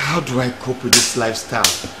 How do I cope with this lifestyle?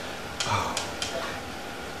 Oh.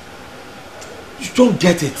 You don't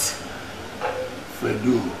get it.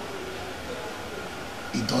 Fredo,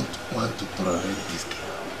 you don't want to tolerate this girl.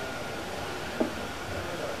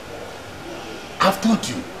 I've told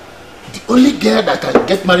you, the only girl that can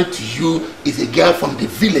get married to you is a girl from the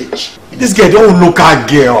village. This girl don't look at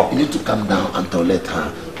girl. You need to calm down and tolerate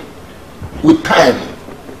her. With time,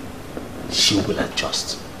 she will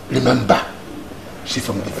adjust. Remember, she's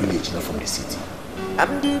from the village, not from the city.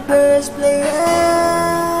 I'm the best player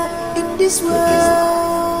in this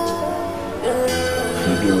world.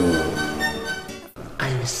 Fredo,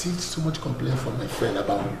 I received so much complaint from my friend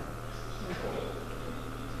about you.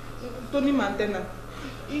 Tony Montana,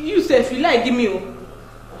 you say if you lie, give me.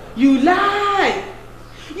 You lie.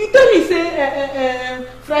 You tell me say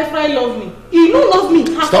Fry love me. He don't love me.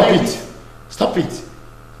 Stop it. Stop it.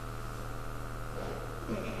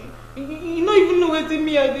 You don't even know what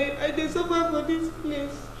me I dey suffer for this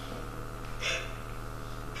place.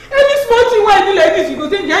 Any small thing why I do like this, you go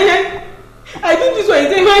say yeah. I do this one, you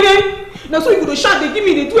say yeah. Now so you go to shout, they give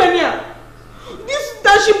me, they do anyhow. This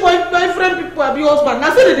dashing boyfriend people are be husband.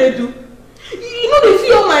 That's what they do. You know they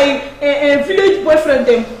see all my village boyfriend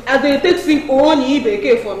them as they take sing Oni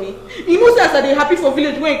Ibeke for me. You know say as they happy for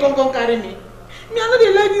village when you come carry me. Me I know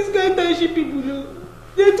they like this guy dashing people.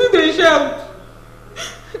 They do they shout.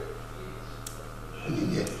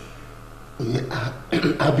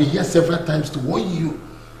 I've been here several times to warn you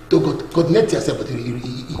to coordinate yourself, but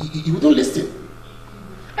you don't listen.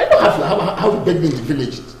 I know how to beg me in the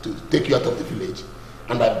village to take you out of the village,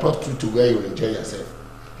 and I brought you to where you enjoy yourself.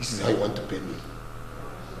 This is how you want to pay me.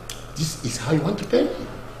 This is how you want to pay me.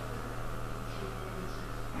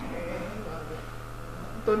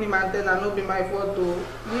 Tony Montana, no be my fault though.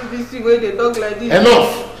 Leave this thing where they talk like this.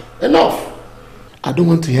 Enough. I don't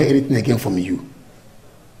want to hear anything again from you.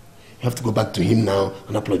 You have to go back to him now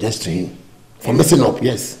and apologize to him for messing up.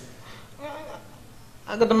 Yes.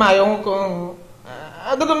 I got my own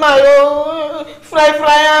fry.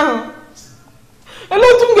 I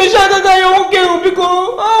don't think they shall get your own girl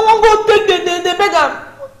because I won't go take the beggar.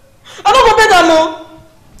 I don't go beg them more.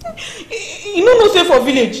 You know no say for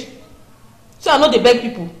village. So I know they beg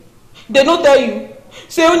people. They don't tell you.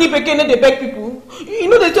 Say only Beke no they beg people. You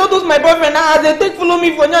know they tell those my boyfriend now they take follow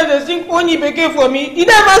me for now they sing only Beke for me. Did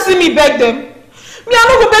they ever see me beg them? Me I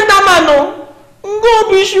don't go beg that man no. Go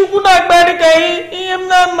be shuku na America.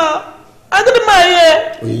 I don't my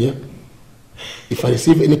yeah. If I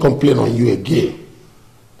receive any complaint on you again,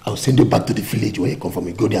 I'll send you back to the village where you come from.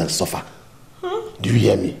 You go there and suffer. Do you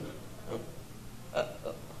hear me?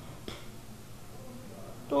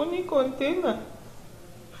 Tony container.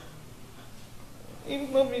 If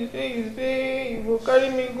nobody say you go carry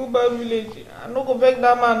me go back village, I no go beg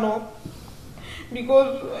that man no.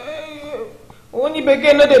 Because only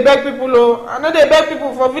Beke no they beg people oh. I know they beg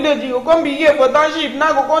people for village. You go come be here for township.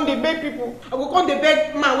 Now go come they beg people. I go come they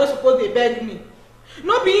beg man where suppose they beg me.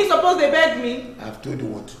 No be suppose they beg me. I've told you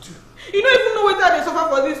what to do. You don't even know what they suffer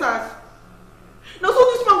for this house. Now so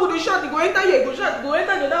this man go to shout, he go enter here, he go shout, he go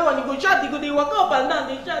enter the other one, he go shout, he go they walk up and down,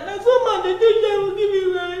 they shout. Now so man they think they will give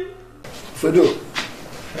you right. Fredo,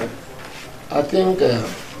 I think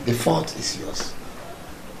the fault is yours.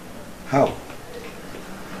 How?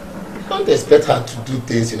 Don't expect her to do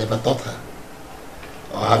things you never taught her.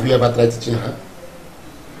 Or have you ever tried teaching her?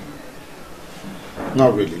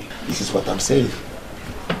 Not really. This is what I'm saying.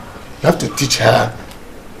 You have to teach her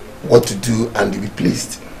what to do and be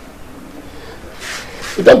pleased.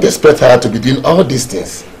 You don't expect her to be doing all these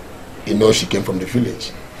things. You know she came from the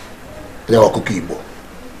village. You're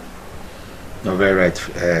very right,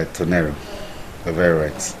 Tonero. You're very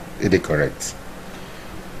right. It is correct.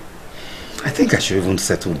 I think I should even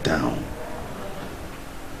settle down.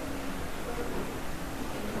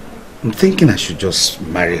 I'm thinking I should just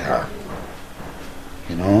marry her.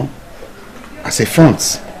 You know? As a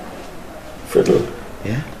front. Fredo,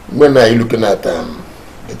 yeah? When are you looking at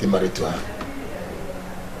getting married to her?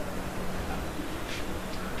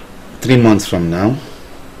 3 months from now.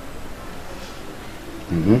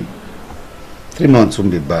 3 months won't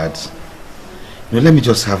be bad. You know, let me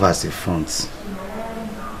just have her as a front.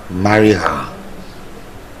 Marry her.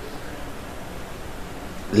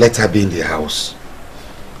 Let her be in the house.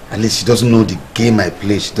 At least she doesn't know the game I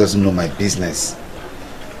play. She doesn't know my business.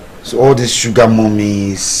 So all these sugar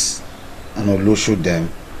mummies and all show them,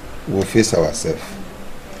 we'll face ourselves.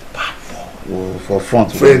 We'll for front.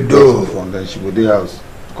 Fredo. Front, then she go to the house.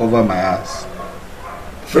 Cover my ass.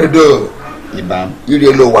 Fredo. Ibam. You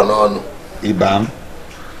really know one on. Ibam.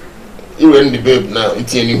 You in the babe now.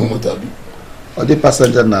 It's any humotabi. Or the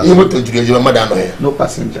passenger now. You want to do your mother no here? No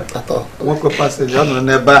passenger. At all. What passenger? I don't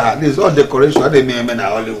never. This is all decoration. They make me in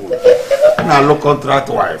Hollywood. And I look contract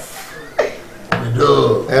wife.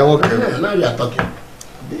 No. Okay. Now you are talking.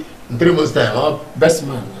 In 3 months time, our best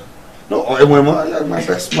man. No, my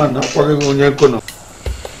best man. I'm talking on your corner.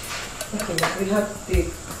 Okay, we have the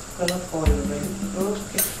color oil already.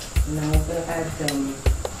 Okay. Now we're going to add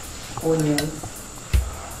onions.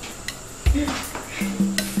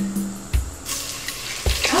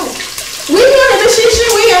 Oh, we here the shishi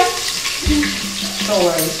we here. Don't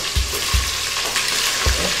worry.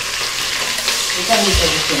 We can't eat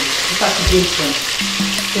everything. We have to bake them.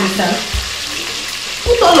 You understand?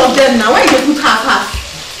 Put all of them now. Why you put half?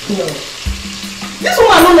 No. This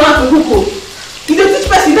woman don't know how to cook. You don't teach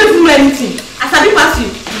person, you don't do anything. As I be pass you.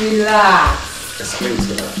 Relax. Explain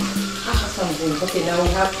to her. Something. Okay, now we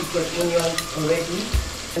have to get onion already.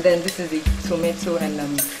 And then this is the tomato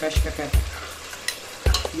and fresh pepper.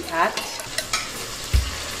 You add.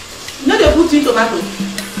 You know they put in tomato.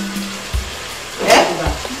 Eh?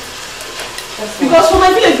 Because for my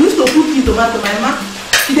village we used to put in tomato, my mama.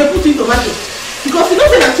 They put in tomato. Because you know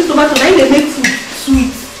say that tomato, now they make food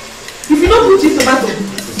sweet. If you don't put in tomato.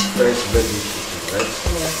 This is fresh veggie, right?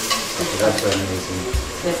 Yes. Okay, that's why I'm using it.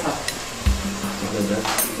 Yes, sir.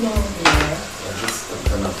 No. Yeah.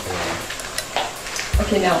 Kind of,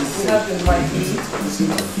 okay, now we have the white meat.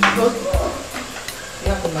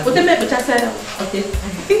 What they make the chassis? Okay.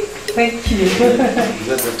 Thank you.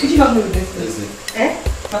 Could you help me with this? Eh?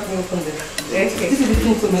 Help me open this. Okay. This is the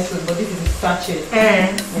tin tomatoes, but this is the sachet. Eh.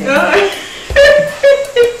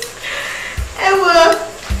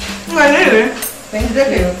 Thank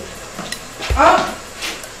you.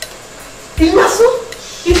 Ilmasu?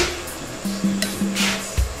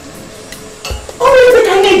 Oh, you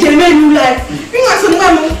can get your menu like. You want some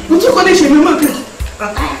money? You took on the shame.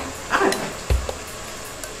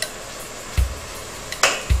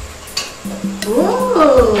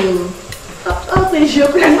 Oh, mais je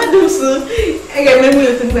plein de douce. Et même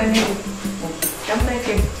le temps d'aller. Comme ça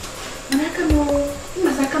que.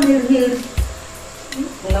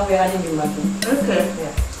 Now we're adding the maggi. Okay.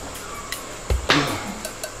 Yeah.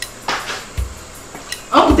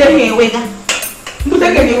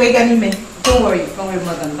 Don't worry,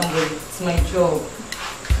 madam, don't worry. It's my job.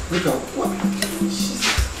 Look out. What?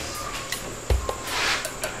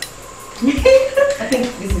 I think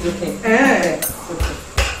this is okay. It's okay.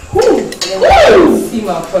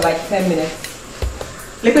 Simmer for like 10 minutes.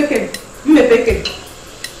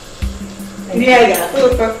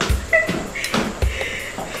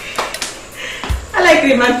 I like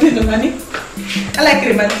Remantino, honey. I like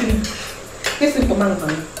Remantino. This is for man,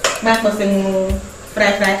 honey. Man for some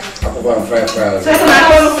fry. Fry. So I'm fry.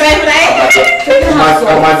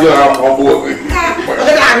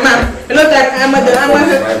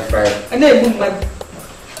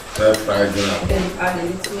 Then add a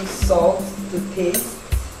little salt to taste.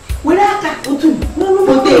 No, Don't do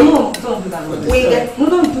that. No,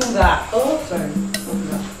 don't do that. Oh, sorry. Don't do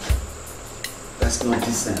that. That's not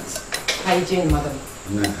decent. Hygiene, madam.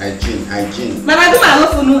 No, hygiene. Mama, do my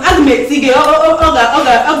love for you. I'm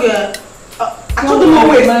going to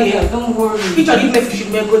don't worry. Feature you make fish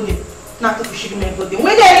make good. Not to fish make good.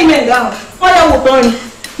 When they remain down, all I will turn.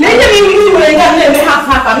 Later we will get half.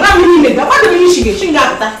 I'm not really made. What do you she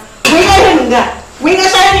got that? We got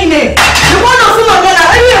shiny name. The one of some of them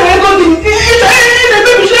are anyway going to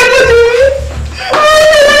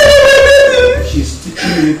She's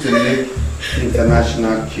teaching you to make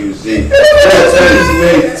international cuisine.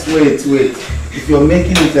 Wait. If you're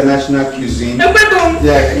making international cuisine,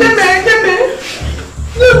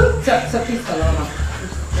 So please allow her.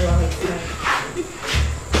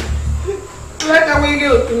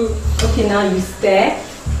 Okay, now you stir.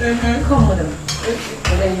 Come on. And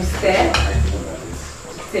then you stir.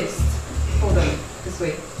 Taste. Hold on. This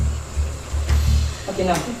way. Okay,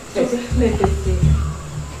 now. Taste.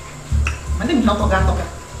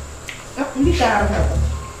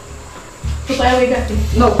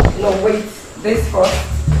 No, wait. This first.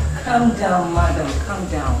 Calm down, madam. Calm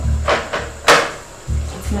down.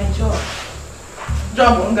 It's my job.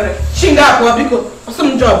 Job, I'm going to chinga up because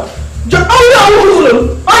some job. Job.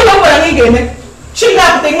 Oh, chinga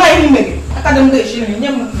up, take my image. I can't do she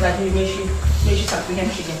never like you, she something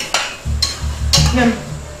and she gets.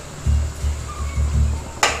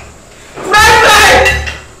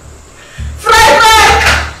 Fry!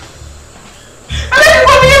 I don't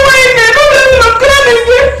want you waiting there. I'm cramming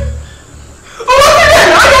here. Oh, what's that?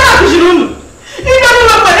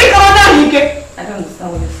 I don't understand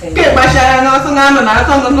what you're saying. Okay, Basha,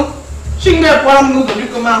 no. She never want to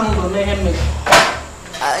become a home.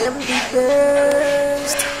 I am the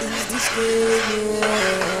best in this game.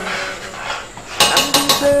 I'm the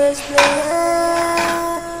best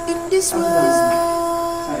player in this world.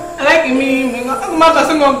 I like me. I'm not a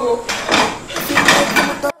single go.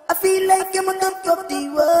 I feel like I'm on top of the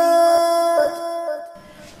world.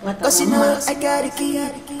 Cause you know I got a key.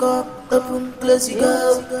 Go, open, close, you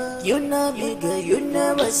go. You know me, girl, you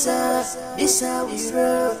know what's up. This how we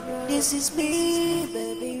roll. This is me,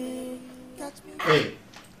 baby. Hey.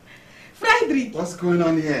 Friedrich, What's going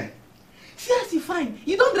on here? seriously fine.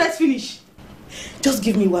 You don't dress finish. Just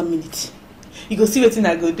give me 1 minute. You go see what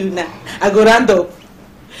I go do now. I go round up.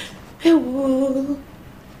 Hello.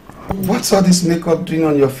 What's all this makeup doing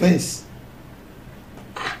on your face?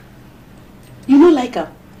 You don't like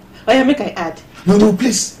her? Oh yeah, make I add. No,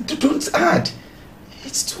 please, don't add.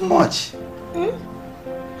 It's too much.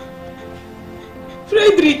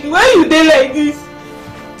 Friedrich, why you there like this?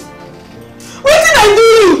 What did I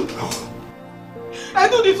do? I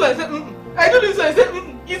do this one, I said, I do this one, I said,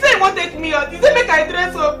 You say you won't take me out. You say make I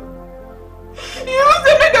dress up. You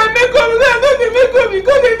say make I make up. I don't make up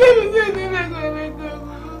because they say you say make up.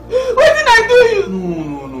 What did I do you?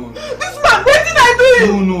 No. This man, what did I do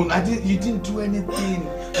you? No, you didn't do anything.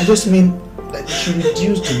 I just mean that you should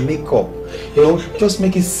reduce the makeup. You know, just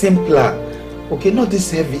make it simpler. Okay, not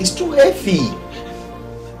this heavy. It's too heavy.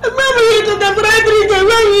 Mama, you to the Friedrich, I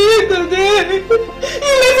love you to the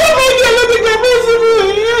you let me make a look at the possible.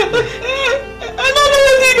 I don't know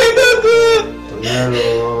what you can do.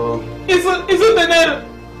 Tonero. It's a Tonero.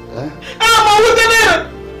 Huh? I'm a Tonero.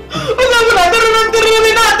 I'm not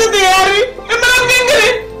to the area. I'm not angry.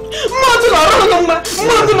 What did I do you?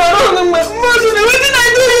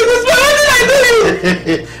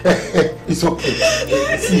 It's okay.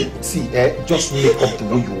 See, just make up the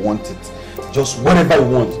way you want it. Just whatever you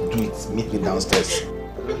want, do it. Meet me downstairs.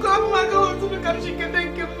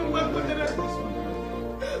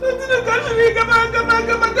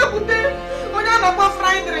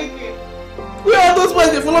 We are those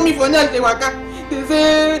boys, they follow me for Nyal, they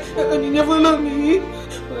say, you never love me.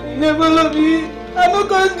 I'm not hungry.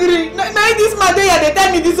 Now this man there, they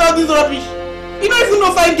tell me all this rubbish. You know if you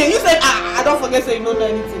know fine game, you said, I don't forget say you don't know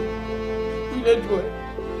anything. Village boy.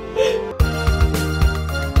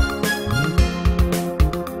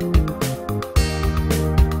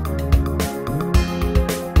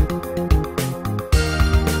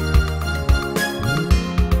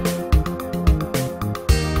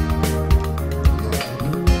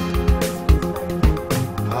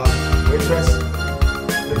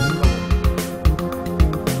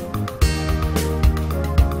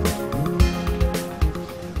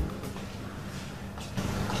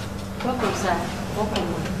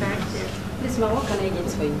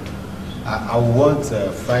 I want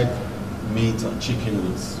fried meat or chicken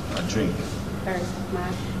with a drink. Alright,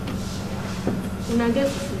 ma'am. Una get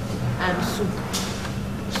food and soup.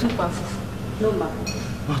 Soup and food. No, ma'am.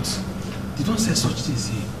 What? They don't say such things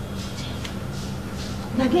here.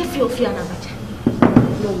 Una get fear and abacha.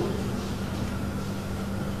 No, ma'am.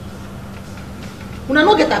 Una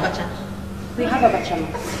no get abacha. We have abacha,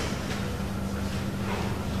 ma'am.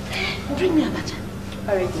 Bring me abacha.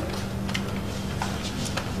 Already.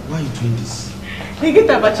 Why are you doing this? We get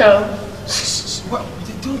abacha. Well,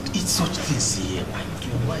 they don't eat such things here. Why are you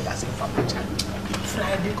doing? Why are you asking for abacha?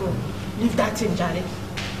 Fry biko. Leave that thing, Jare.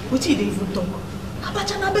 What did they even talk?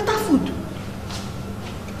 Abacha na better food.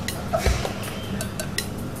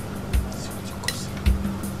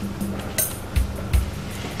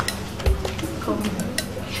 Come.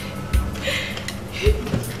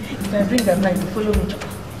 If I bring them like you follow me.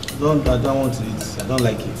 I don't want to eat. I don't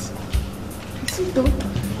like it. It's it though.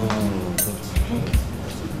 Oh, but...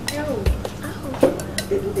 Ow.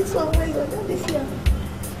 They do this one while you're down this here.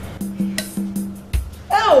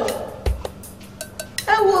 Ow!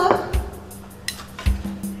 Ewa!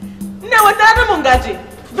 Now what are Mungaji?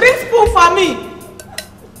 Bring spoon for me!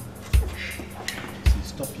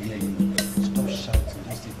 Stop yelling. Stop shouting.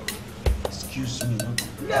 Just excuse me.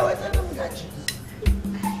 Now what are Mungaji?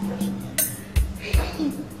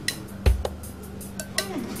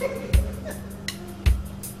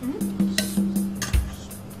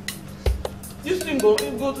 This thing go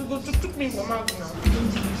to took me from out now.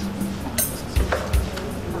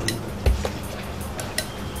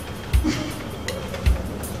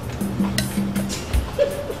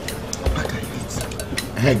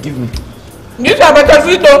 Hey, give me. This is better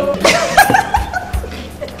sweet though.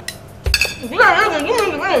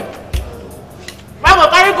 Mama,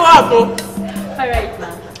 carry go out though. Alright,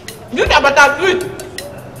 ma'am. This is better sweet.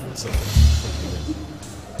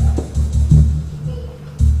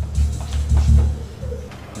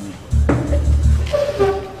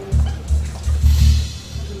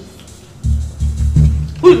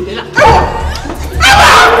 What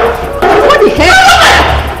the heck?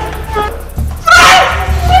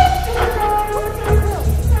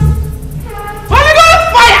 Holy Ghost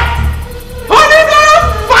fire! Holy Ghost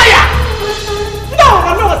fire! No,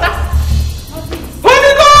 I'm not water.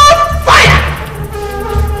 Holy Ghost fire!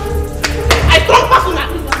 I strong personal.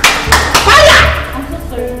 Fire! I'm so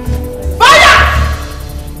sorry. Fire!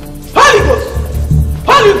 Holy Ghost!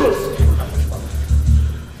 Holy Ghost!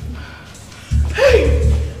 Hey!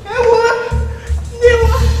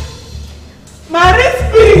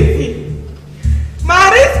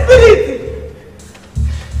 Marine spirit!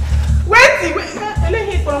 Wait, let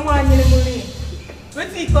me for one year. Wait,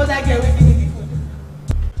 because I get waiting with the food.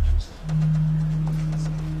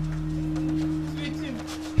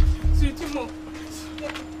 Sweetie, mo.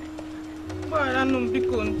 Boy, I don't know,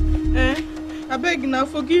 I beg now,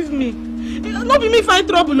 forgive me. Not be me find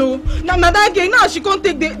trouble, oh. Now that girl, now she can't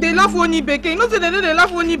take the laugh on you baking. Not say they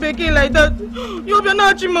laugh on you baking like that. You'll be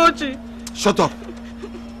not mochi. Shut up.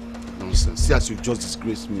 Nonsense. See as you just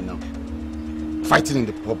disgraced me now. Fighting in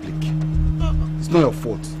the public. It's not your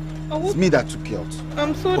fault. It's me that took you out.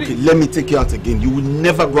 I'm sorry. Okay, let me take you out again. You will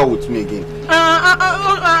never go out with me again.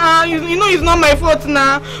 You know it's not my fault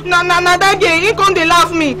now. That girl, he can't they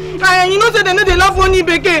laugh me. You know say they laugh on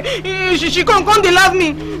Ibeke. She can't they laugh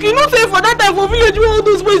me. You know say for that time for village where all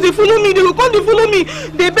those boys they follow me, they follow me.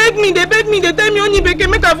 They beg me, they tell me on Ibeke,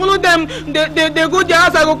 make I follow them. They go their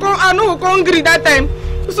house, I know hungry that time.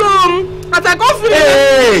 So as I come feel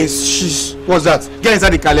hey, sheesh. What's that? Get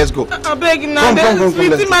inside the car, let's go. I beg you now. Come,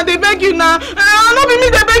 Sweetie, man, they beg you now. Not be me,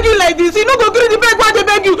 they beg you like this. You know, go agree the beg why they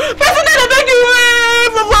beg you. Person they beg you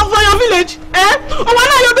for your village. Oh, why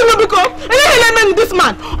not you do because? And this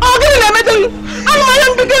man. Oh, give me let me. I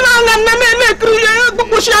am beginning and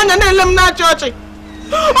push and let me church.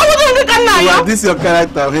 Oh, this is your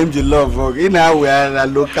character, him you love. Okay, now we are a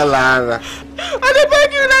local area. And they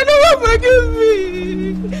beg you, and I never forgive me.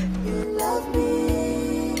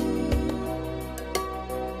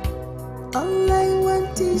 All I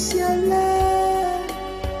want is your love,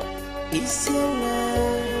 is your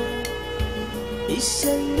love, is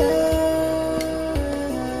your love.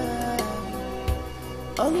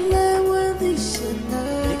 All I want is your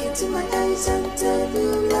love. Look into my eyes and tell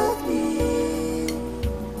you love me.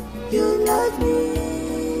 You love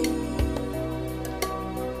me.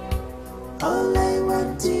 All I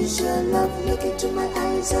want is your love. Look into my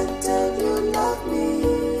eyes and tell you love me.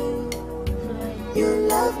 You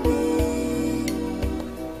love me.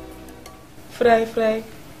 Fry.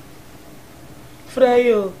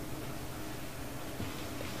 Fryo.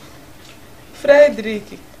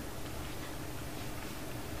 Frederick.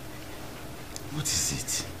 What is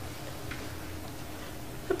it?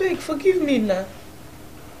 I beg, forgive me now.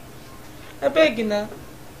 I beg you now.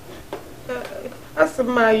 Ask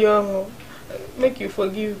my young, make you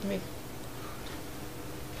forgive me.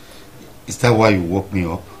 Is that why you woke me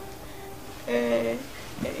up?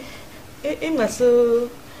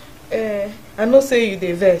 I know say you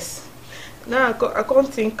the verse. Now I can't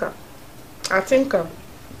think. I think.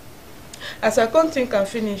 As I can't think and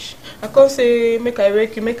finish, I can't say make I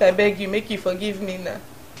wake you, make I beg you, make you forgive me now.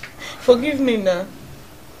 Forgive me now.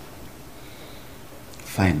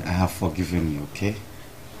 Fine, I have forgiven you, okay?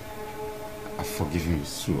 I've forgiven you,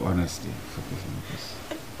 so honestly, forgive me, please.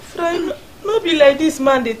 Fry, no be like this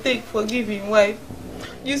man they take forgiving wife.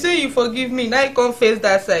 You say you forgive me, now you can't face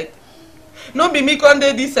that side. No be me can't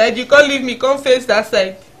do this side, you can't leave me, can't face that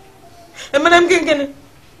side. And man, I'm getting.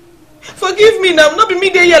 Forgive me now, not be me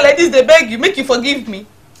there here like this, they beg you, make you forgive me.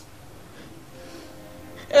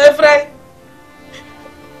 Fry.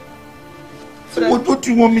 So what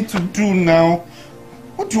do you want me to do now?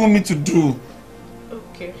 What do you want me to do?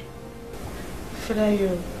 Okay. Fry,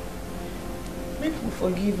 make we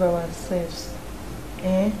forgive ourselves.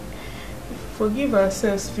 Forgive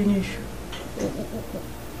ourselves, finish.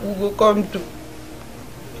 We go come to.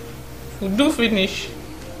 We do finish.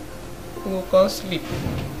 We go come sleep.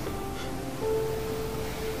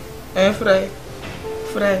 Fry,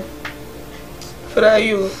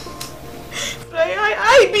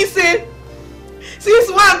 I be say, since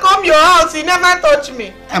one come your house, you never touch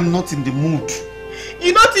me. I'm not in the mood.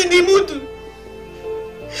 You're not in the mood.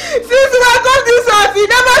 Since one come this house, you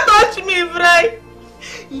never touch me, Fry.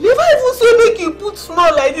 You never even say make you put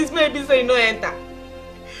small like this, maybe say you no enter.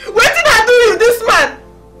 What did I do you, this man?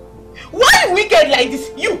 Why you wicked like this?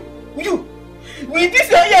 You. With this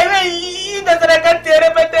you that I can't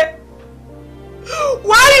repeat.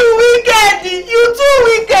 Why you wicked? You too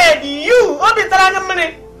wicked. You. What be telling money?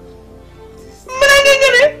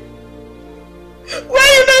 Why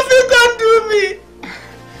you nothing come to me?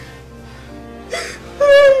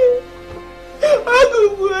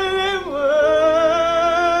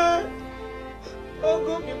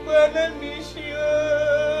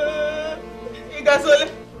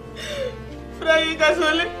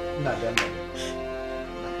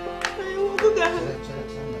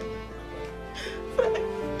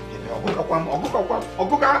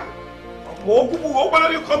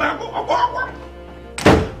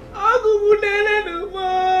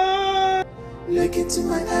 Look into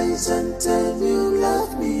my eyes and tell me you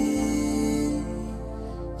love me.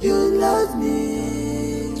 You love me.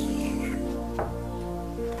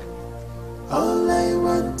 All I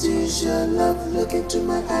want is your love. Look into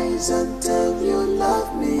my eyes and tell me you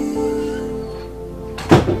love me.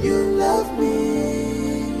 You love me.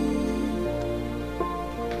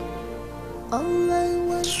 All I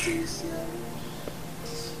want is your love.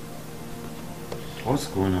 What's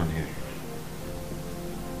going on here?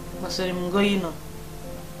 What's going on?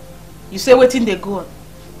 You say waiting they go on.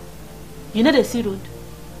 You know the sea road?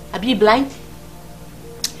 I be blind?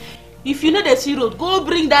 If you know the sea road, go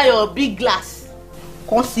bring down your big glass.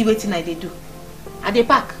 Come see what I they do. At the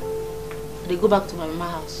park, they go back to my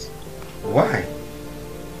mama house. Why?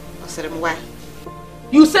 I said why?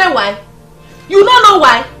 You say why? You don't know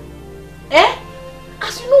why? Eh?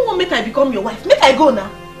 As you know what make I become your wife, make I go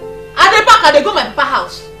now. At the park, they go my papa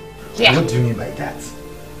house. Yeah. What do you mean by that?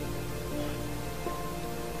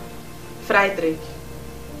 Frederick,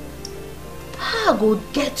 I go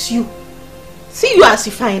get you. See you as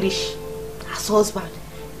you find rich, as husband.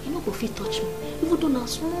 You no go fit touch me, even though now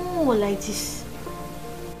small like this.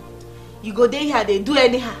 You go there here, they do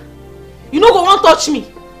anyhow. You no go want touch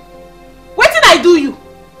me. What did I do you?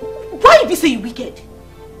 Why you be say you wicked?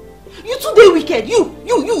 You too dey wicked. You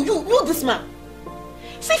this man.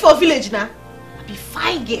 See for village now, I be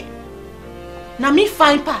fine girl. Now me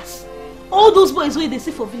fine pass. All those boys where they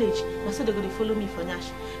see for village, now say they're going to follow me for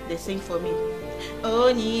Nash. They sing for me.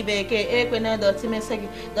 Oh, ni beke ekwena doti mesagi.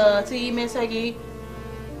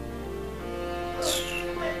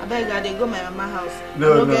 I beg God, they go my mama house.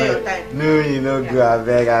 No, your time. No, you know go. I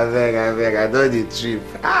beg. I don't the trip.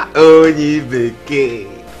 Oh, ni beke.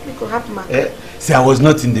 You go happy man. See, I was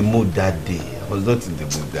not in the mood that day. I was not in the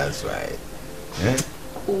mood, that's why. Eh?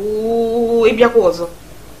 Oh, Ebiakwo.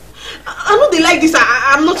 I know they like this.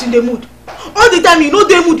 I'm not in the mood. All the time, you know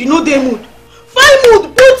the mood, Find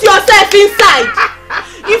mood, put yourself inside.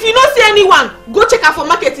 If you don't see anyone, go check out for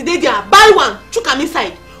market today there. Buy one, chook am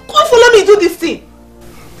inside. Come follow me do this thing.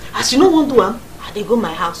 As you know one do I dey go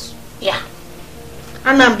my house. Yeah.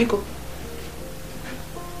 Anam Biko.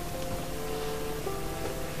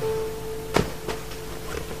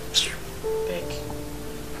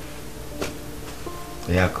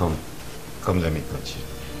 Yeah, come. Come, let me touch you.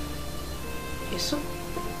 Yes, sir.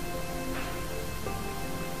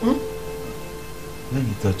 Let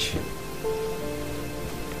me touch you.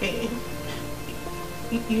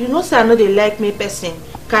 You know, sir, I know they like me person.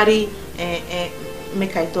 Carry,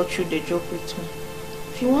 make I touch you, they joke with me.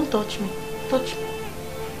 If you want touch me, touch me.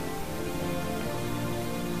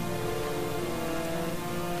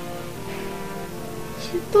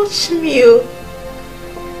 You touch me, oh.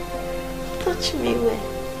 Touch me well.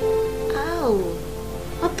 Ow.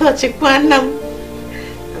 I'll touch you, Kwanam.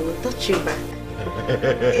 I will touch you back.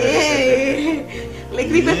 Hey. Like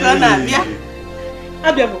this is not Abia.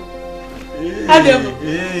 Abiamo.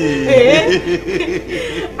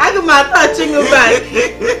 I'm not touching you back.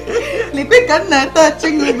 Like I'm not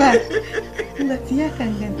touching you back. Let's hear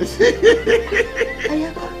again.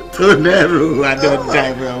 Tonero, I don't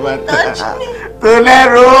die for your matter. Touch me.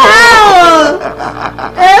 Tonero. Ow.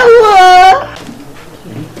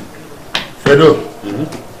 Fredo.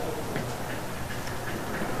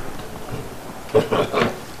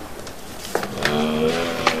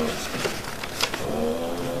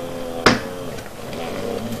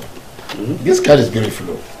 This card is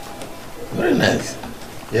beautiful. Very nice.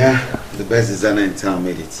 Yeah, the best designer in town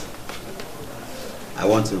made it. I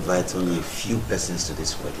want to invite only a few persons to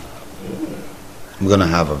this wedding. I'm gonna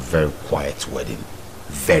have a very quiet wedding.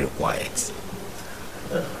 Very quiet.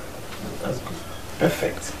 That's good.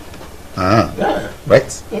 Perfect. Yeah.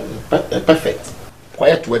 Right? Perfect.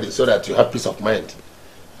 Quiet wedding so that you have peace of mind.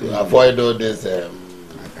 To avoid all this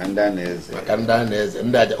Makandanes,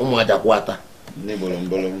 and that Umajakwata.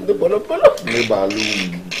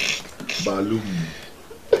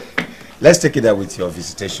 Let's take it out with your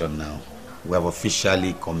visitation now. We have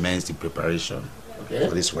officially commenced the preparation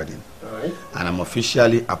for this wedding. All right. And I'm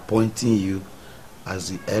officially appointing you as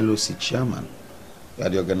the LOC chairman. You are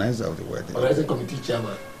the organizer of the wedding. Organizing committee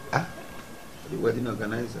chairman. The wedding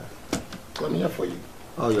organizer. I'm here for you.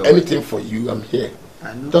 Oh, anything for you, I'm here.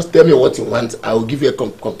 I know. Just tell me what you want. I will give you a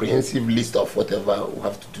comprehensive list of whatever we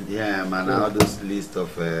have to do. Yeah, man, all those list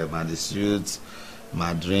of my disputes,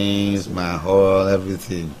 my drinks, my hall,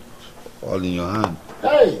 everything. All in your hand.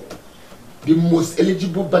 Hey, the most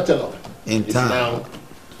eligible bachelor in is town now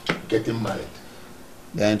getting married.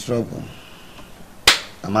 They're in trouble.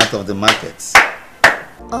 I'm out of the markets.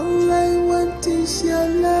 All I want is your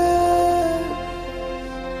love.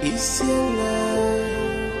 It's your love.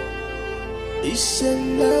 It's your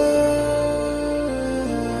love.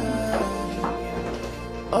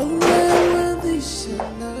 All I want is your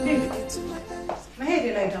love. My head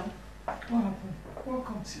is like down. What happened?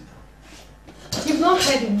 Welcome. Sit down. You've not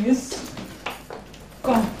heard the news?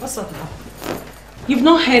 Come, what's up now? You've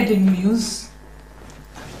not heard the news?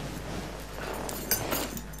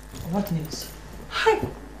 What news? Hi,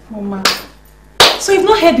 Mama. So you've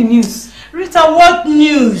not heard the news? Rita, what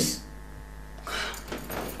news?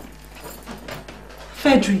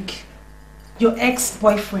 Frederick, your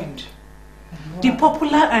ex-boyfriend, the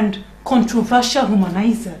popular and controversial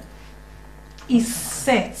humanizer, is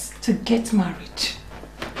set to get married.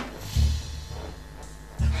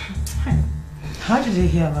 How did they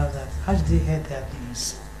hear about that? How did they hear that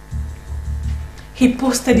news? He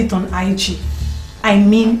posted it on IG. I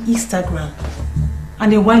mean Instagram.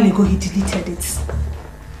 And a while ago he deleted it.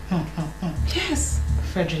 Yes.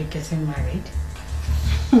 Frederick getting married?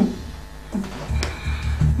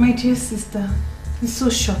 My dear sister, it's so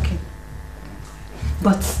shocking.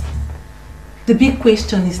 But the big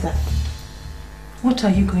question is that, what are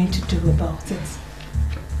you going to do about it?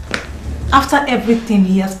 After everything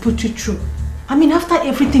he has put you through, I mean after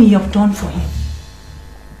everything you have done for him,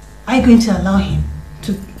 are you going to allow him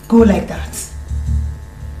to go like that?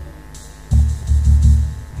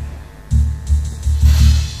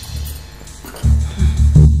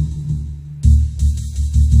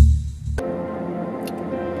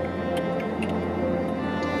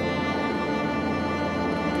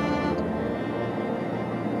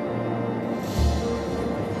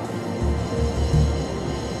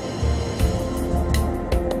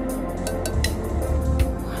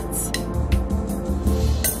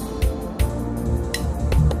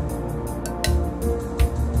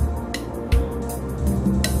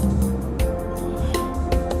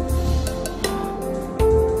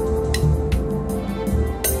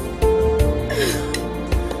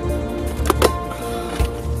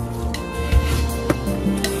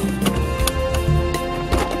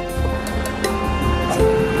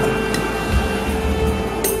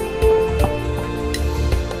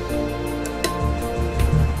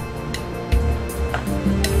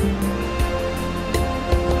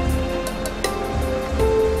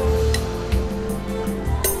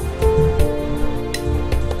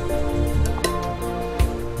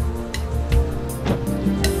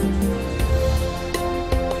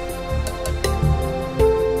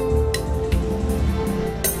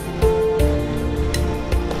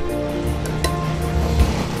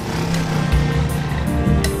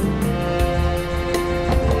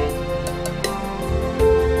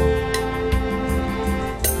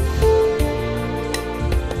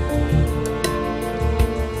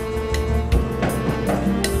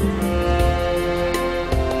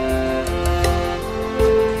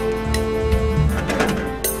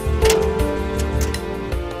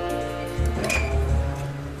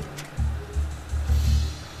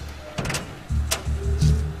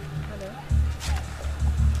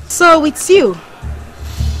 So it's you.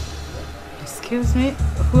 Excuse me?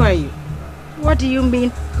 Who are you? What do you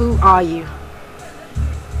mean, who are you?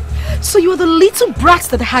 So you're the little brat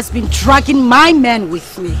that has been dragging my man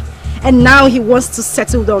with me. And now he wants to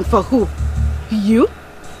settle down for who? You?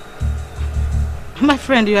 My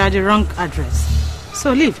friend, you are at the wrong address.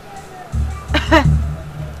 So leave.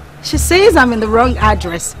 She says I'm in the wrong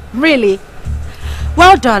address. Really?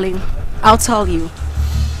 Well, darling, I'll tell you.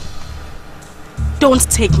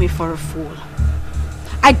 Don't take me for a fool.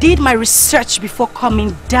 I did my research before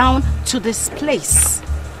coming down to this place.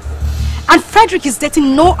 And Frederick is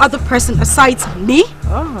dating no other person aside me,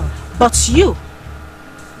 but you.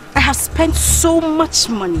 I have spent so much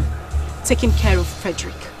money taking care of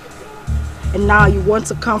Frederick. And now you want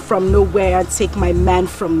to come from nowhere and take my man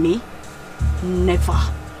from me? Never.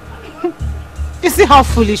 You see how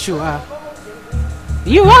foolish you are?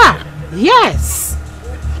 You are, yes.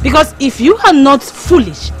 Because if you are not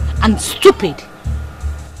foolish and stupid,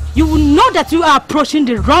 you will know that you are approaching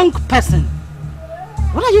the wrong person.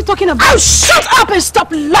 What are you talking about? Oh, shut up and stop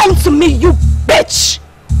lying to me, you bitch!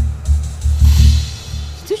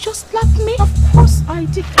 Did you just slap me? Of course I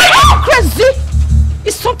did. Are you crazy?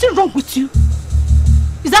 Is something wrong with you?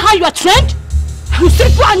 Is that how you are trained? You see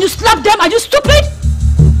people and you slap them? Are you stupid?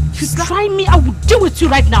 If you try me, I will deal with you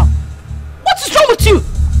right now. What is wrong with you?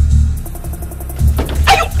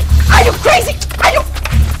 Are you crazy? Are you?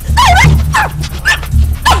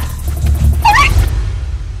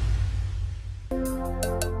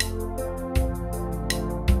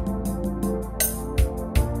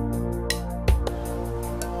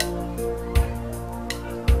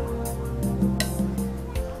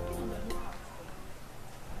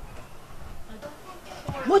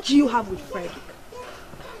 What do you have with Frederick?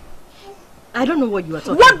 I don't know what you are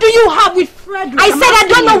talking about. What do you have with Frederick? I said I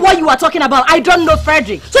don't know what you are talking about. I don't know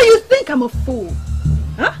Frederick. So you think I'm a fool?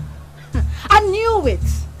 Huh? I knew it.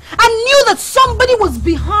 I knew that somebody was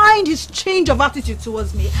behind his change of attitude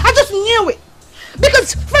towards me. I just knew it.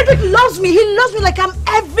 Because Frederick loves me. He loves me like I'm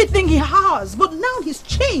everything he has. But now he's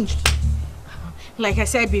changed. Like I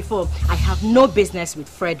said before, I have no business with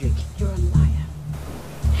Frederick. You're a liar.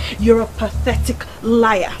 You're a pathetic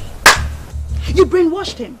liar. You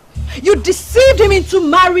brainwashed him. You deceived him into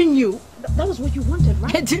marrying you. That was what you wanted,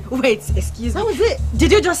 right? Wait, excuse me. That was it.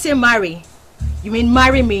 Did you just say marry? You mean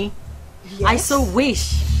marry me? Yes. I so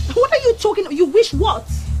wish. What are you talking about? You wish what?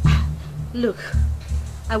 Look,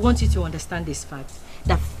 I want you to understand this fact.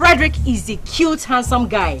 That Frederick is a cute, handsome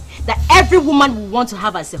guy that every woman would want to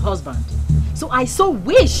have as a husband. So I so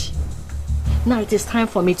wish. Now it is time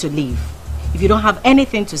for me to leave. If you don't have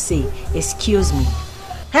anything to say, excuse me.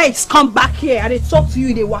 Hey, come back here and they talk to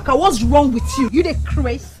you, they waka. What's wrong with you? You they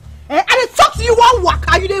crazy? And they talk to you one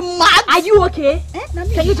waka. You they mad? Are you okay?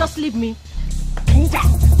 Can you just leave me?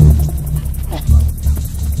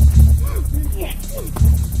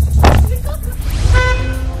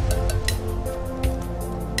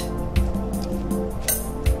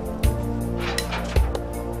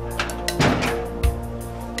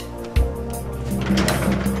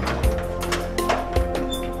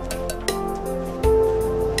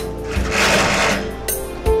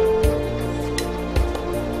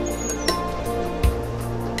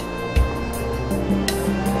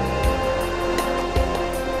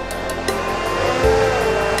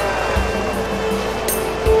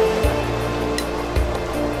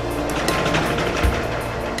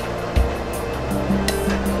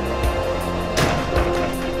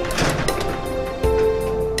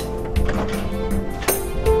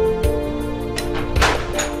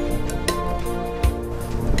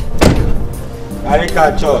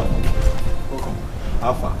 Rachael. Welcome.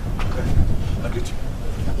 How far? Okay. I get you.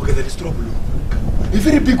 Okay, there is trouble. A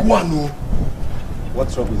very big one, no?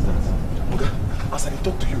 What trouble is that? Okay, as I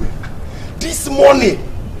talk to you, this morning,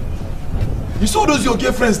 you saw those your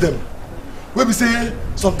girlfriends them? Where we say,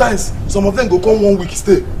 sometimes, some of them go come 1 week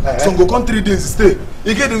stay. Some go come 3 days stay.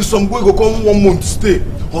 Again, some go come 1 month stay.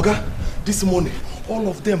 Okay, this morning, all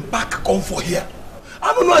of them back come for here.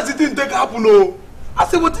 I don't know as it didn't take happen, no. I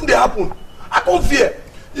say, what thing they happen? I come fear.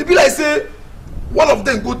 You be like say, one of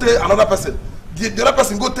them go tell another person. The other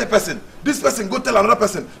person go tell person. This person go tell another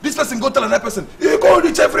person. This person go tell another person. You go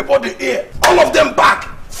reach everybody here. All of them back.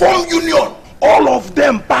 Form union. All of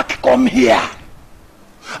them back come here.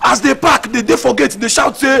 As they pack, they forget. They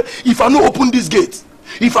shout say, if I no open this gate.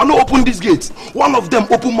 If I no open this gate. One of them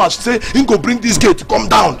open mouth say, he go bring this gate. Come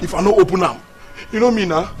down. If I no open them. You know me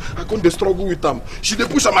now? I can't struggle with them. She dey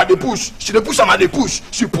push, I dey push. She dey push, I dey push.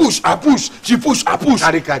 She push, I push. She push, I push.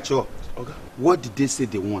 Rachael, okay. What did they say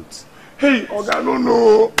they want? Hey, Oga,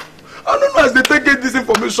 no. I don't know as they take get this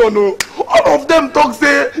information. No. All of them talk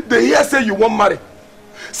say they hear say you won't marry.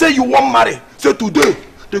 Say you won't marry. Say today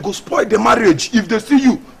they go spoil the marriage if they see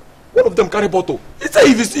you. One of them carry bottle. He say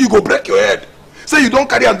if you see you go break your head. Say you don't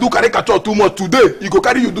carry and do caricature too much today. You go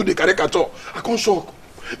carry you do the caricature. I can't shock.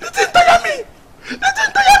 They didn't tire me. They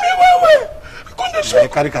didn't tire me well. I can't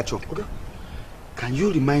shock. Caricature. Okay. Can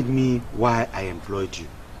you remind me why I employed you?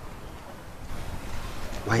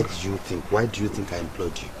 Why do you think I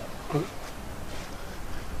employed you? Huh?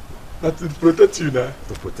 That to protect you now.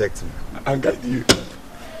 To protect me. And guide you.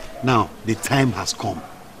 Now, the time has come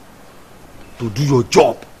to do your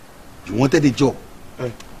job. You wanted a job.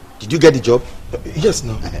 Did you get the job? Yes,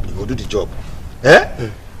 no. You go do the job.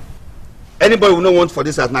 Anybody will not want for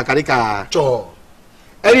this as Nakarika. Sure.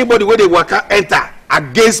 Anybody where they work enter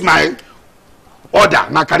against my order,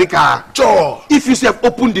 Nakarika. Sure. If you have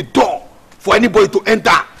opened the door for anybody to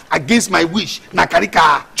enter against my wish,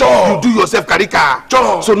 Nakarika. Sure. You do yourself, Karika.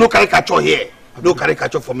 Sure. So no caricature here. No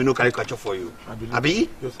caricature for me, no caricature for you. Abi?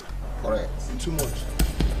 Yes, sir. Correct. Too much.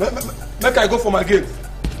 Make I go for my gate.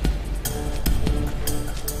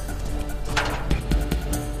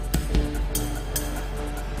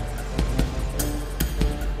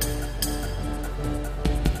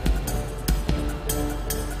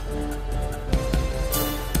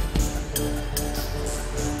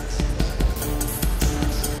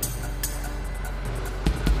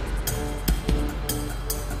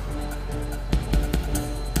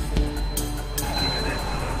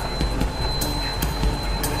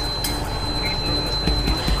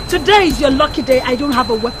 Today is your lucky day. I don't have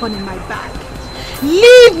a weapon in my bag.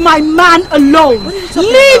 Leave my man alone.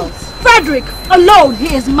 Leave Frederick alone.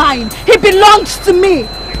 He is mine. He belongs to me.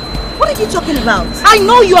 What are you talking about? I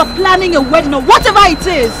know you are planning a wedding or whatever it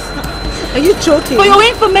is. Are you joking? For your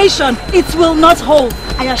information, it will not hold.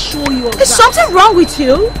 I assure you of that. Is something wrong with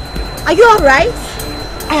you? Are you alright?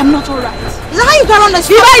 I am not alright. Is that how you got on the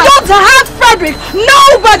spot? If I don't have Frederick,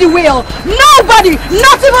 nobody will. Nobody,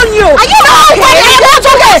 not even you. Are you okay? I am not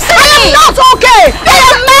okay. I am not okay. I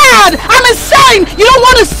am mad. I'm insane. You don't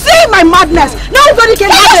want to see my madness. Nobody can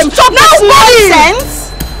have him. Stop this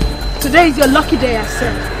nonsense. Today is your lucky day, I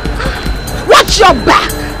said. Watch your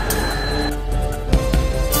back.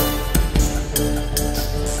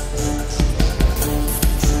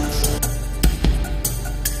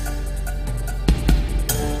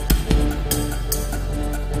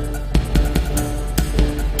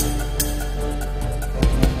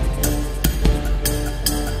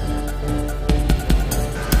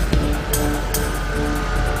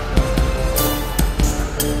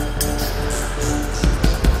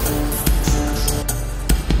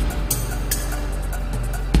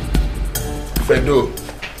 Fredo,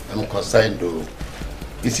 I'm concerned though.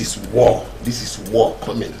 This is war. This is war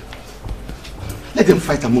coming. Let them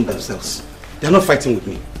fight among themselves. They are not fighting with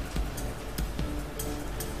me.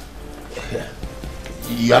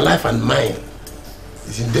 Your life and mine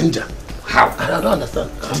is in danger. How? I don't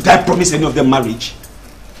understand. Did I promise any of them marriage?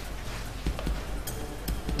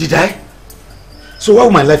 Did I? So why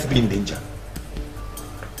will my life be in danger?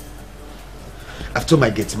 I've told my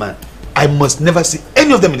gate man, I must never see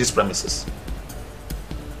any of them in these premises.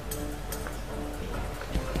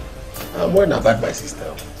 I'm worried about my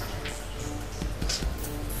sister.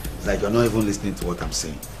 It's like you're not even listening to what I'm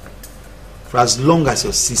saying. For as long as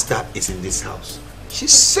your sister is in this house,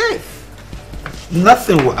 she's safe.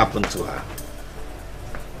 Nothing will happen to her.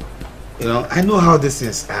 You know, I know how these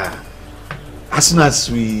things are. As soon as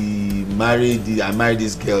I married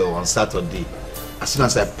this girl on Saturday, as soon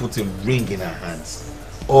as I put a ring in her hands,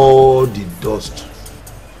 all the dust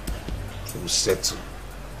will settle.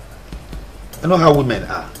 I know how women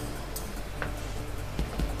are.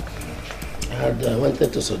 I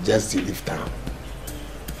wanted to suggest you leave town.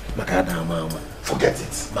 Forget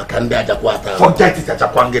it. Forget it,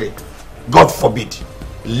 Ajakwangere. God forbid.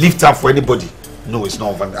 Leave town for anybody. No, it's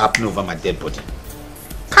not happening over my dead body.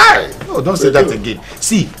 Kai! No, don't say that again.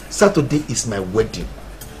 See, Saturday is my wedding.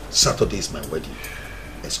 Saturday is my wedding.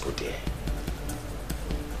 Let's go there.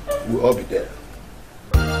 We'll all be there.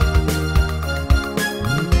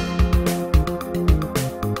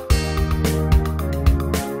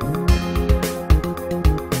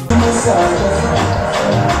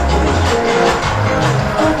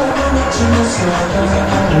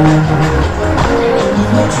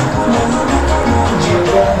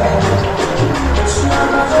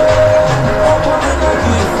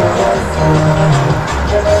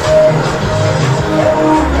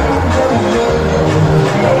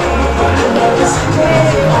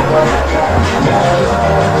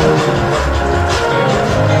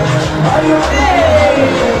 Hey!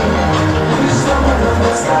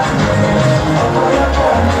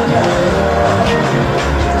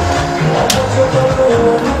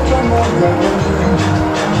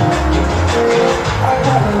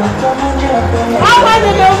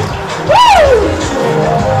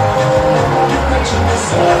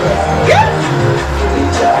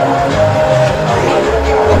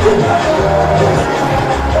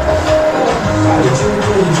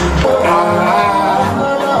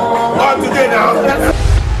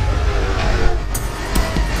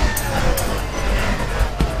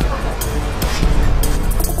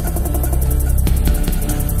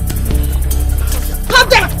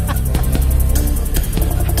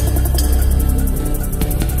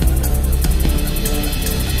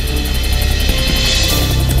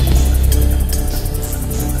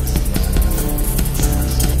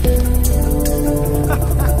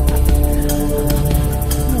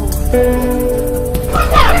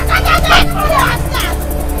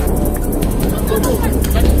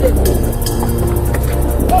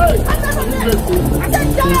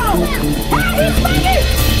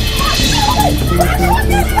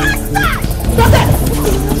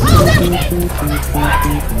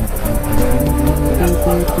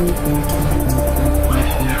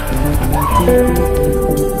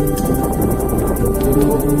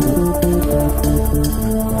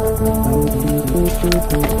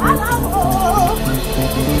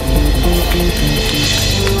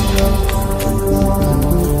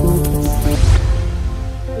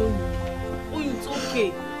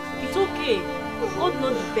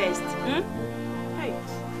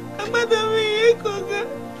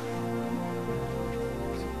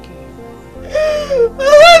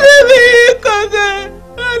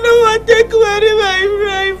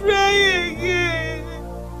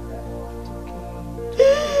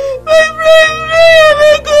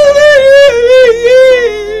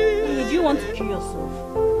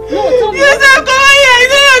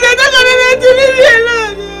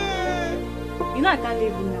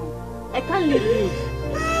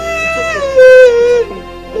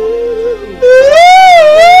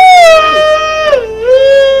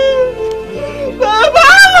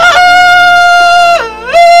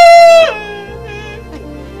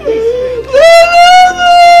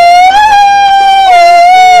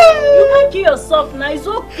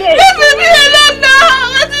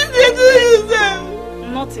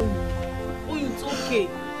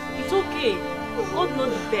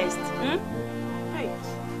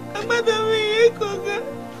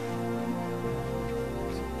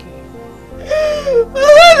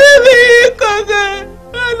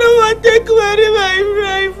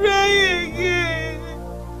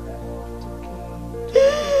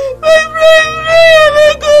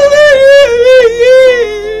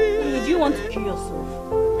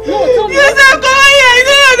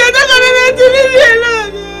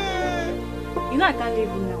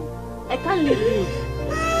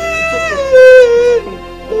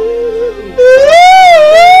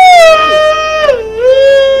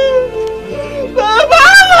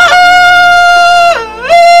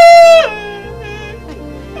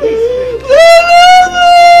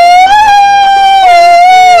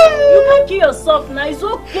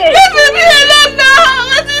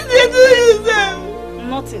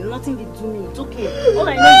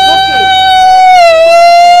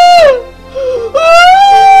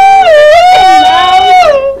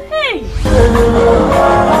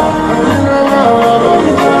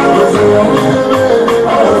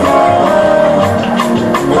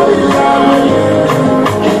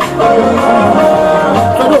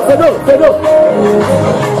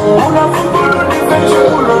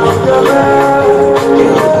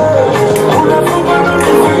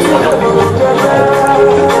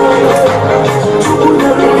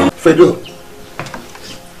 Fredo,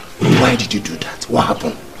 why did you do that? What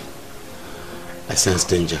happened? I sense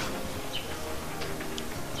danger.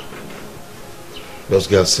 Those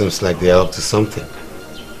girls seems like they are up to something.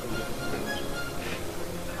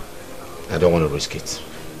 I don't want to risk it.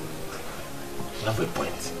 You have a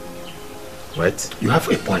point. Right? You have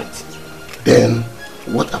a point. Then,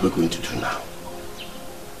 what are we going to do now?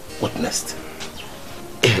 What next?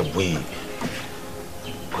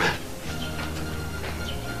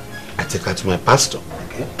 I take her to my pastor.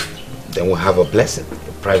 Okay. Then we'll have a blessing,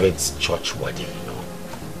 a private church wedding, you know.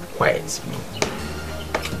 Quiet, you know.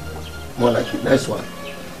 More like it. Nice one.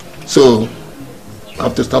 So, I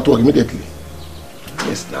have to start work immediately.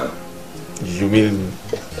 Yes, now. You mean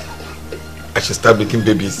I should start making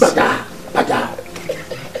babies? Bada.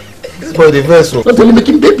 This is for the verse. Not only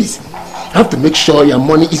making babies. You have to make sure your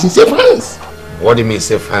money is in safe hands. What do you mean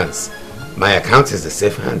safe hands? My account is the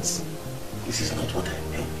safe hands. This is not what I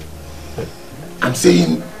mean. I'm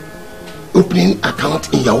saying opening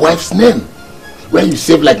account in your wife's name, where you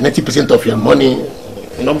save like 90% of your money.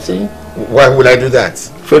 You know what I'm saying? Why would I do that?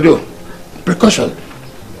 Fredo, precaution.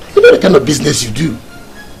 You know the kind of business you do.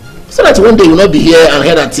 So that one day you will not be here and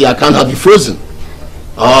hear that your account has been frozen.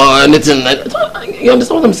 Or anything. You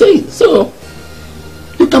understand what I'm saying? So,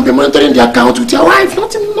 you can be monitoring the account with your wife.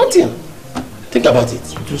 Nothing. Think about it.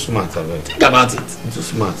 Too smart, Abel. Think about it. Too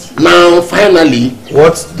smart. Now, finally.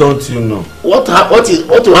 What don't you know? What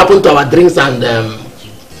will happen to our drinks and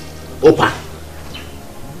Opa?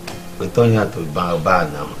 We turn here to bar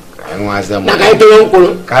now. I know them.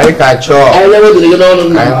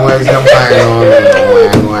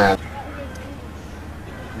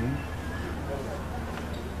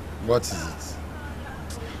 What is it?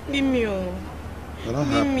 Leave me.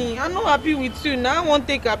 Leave me. I'm not happy with you. Now I won't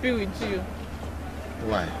take happy with you.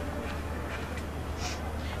 Why?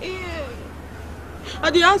 I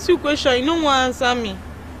did ask you a question, you don't want to answer me.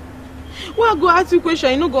 Why I go ask you a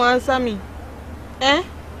question, you don't go answer me?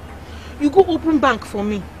 You go open bank for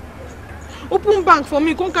me. Open bank for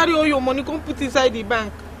me, come carry all your money, come put inside the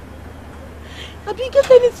bank. Abi you get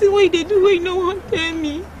anything where they do where you don't want to tell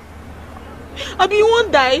me? Abi you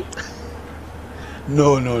won't die?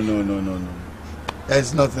 No.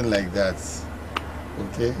 There's nothing like that.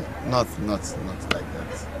 Okay? Not like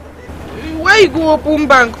that. Why you go open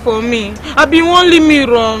bank for me? Abi you won't leave me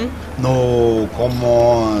wrong? No, come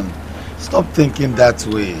on. Stop thinking that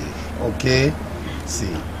way. Okay?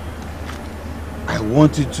 See, I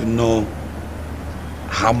want you to know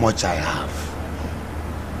how much I have.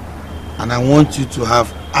 And I want you to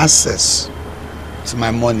have access to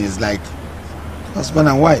my money. It's like husband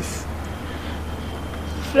and wife.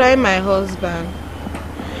 Fry my husband.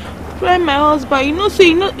 Fry my husband. You know,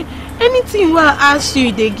 anything where I ask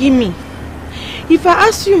you, they give me. If I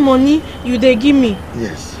ask you money, you they give me.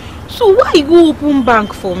 Yes. So why you go open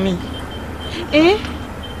bank for me?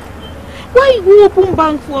 Why you go open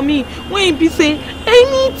bank for me when you be say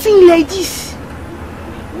anything like this?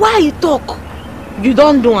 Why you talk? You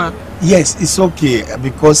don't do it. Yes, it's okay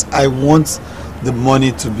because I want the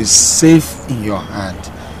money to be safe in your hand.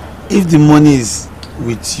 If the money is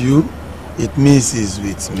with you, it means it's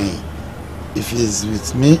with me. If it's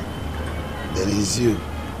with me, then it's you.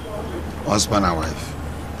 Husband and wife.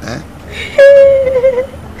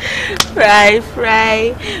 Fry.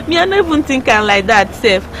 Me, I don't even think I'm like that,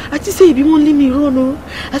 Seth. I just say, if you won't leave me run, no.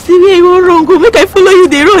 I say, where you won't run, go. Make I follow you,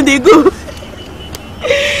 they run, they go.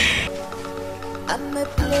 I'm a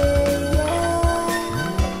player.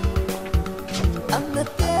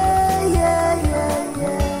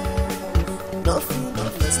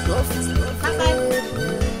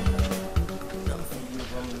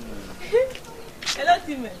 Hello,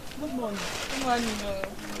 Timmy. Good morning. Good morning.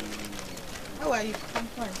 How are you? I'm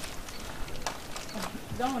fine.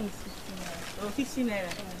 That one is 15 naira. 15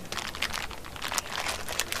 naira.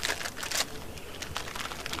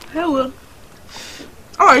 Hello.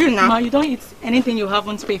 How are you now? Ma, you don't eat anything you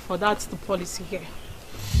haven't paid for. That's the policy here.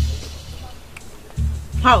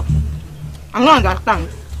 How? I don't understand.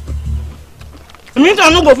 It means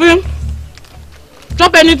I'm not going to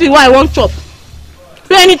chop anything where I want chop.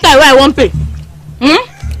 Pay any time where I want pay.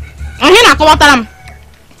 And here I come.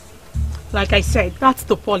 Like I said, that's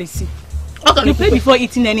the policy. You pay before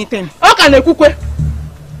eating anything. How can they cook?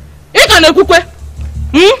 You can cook?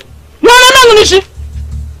 No, Nishi.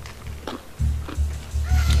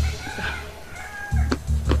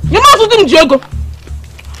 You must do Diego.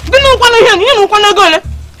 You know what I hear. You know what I go.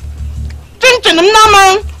 Chin,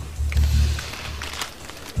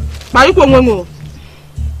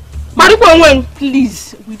 man.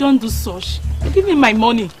 Please, we don't do such. Give me my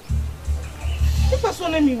money.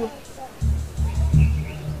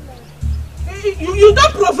 You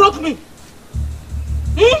don't provoke me.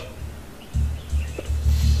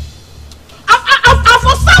 I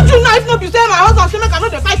for serve you now if not be saying my husband say make I know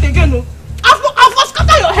the fight again. No. I for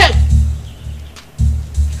scatter your head.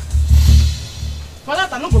 For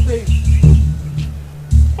that I no go pay you.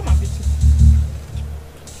 Come and beat me.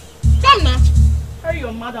 Come now. Carry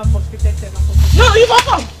your mother frustrated self. No, you go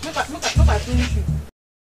come. Make I finish you.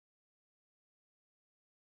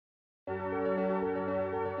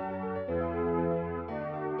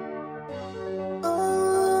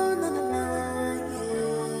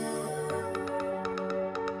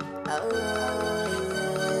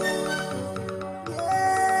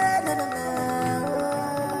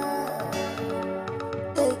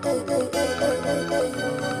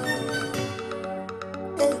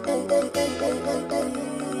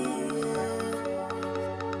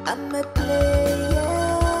 I'm a player.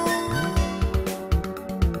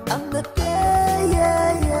 I'm a player,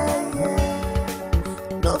 yeah.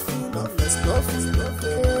 No feelings, no feelings,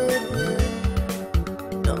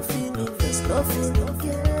 no feelings, no feelings,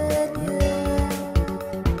 yeah.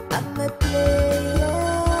 I'm a player.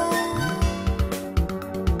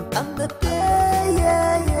 I'm the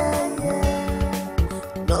player,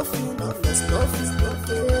 no feelingless, no feeling,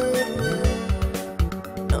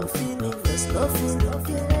 no feelingless, no feeling.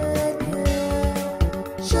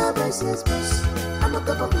 Shabba says boss, I'm a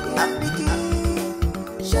top of the game. I'm the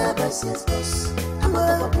king. Shabba says boss, I'm a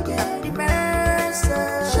top of the game. I'm the master.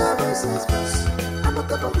 Shabba says boss, I'm a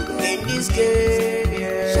top of the game. In this game,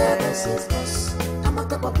 yeah. Shabba says boss, I'm a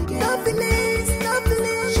top of the game. No feelings, no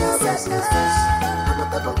feelings. Shabba says boss, I'm a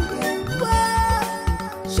top of the game.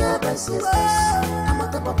 Shabba says boss, I'm a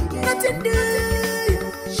top of the game. Nothing do.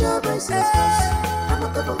 Shabba says boss, I'm a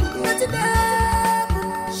top of the game. Nothing happen.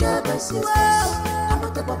 Shabba says boss, I'm a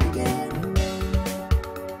top of the game.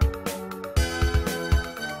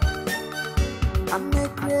 I'm a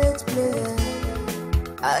great player.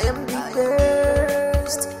 I am the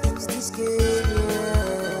best in this game,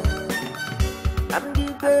 yeah. I'm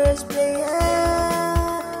the best player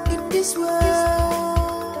in this world,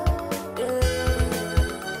 yeah.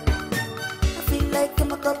 I feel like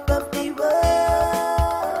I'm a top of the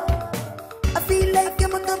world. I feel like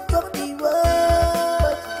I'm a top of the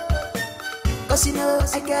world. Cause you know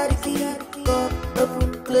I got a key, go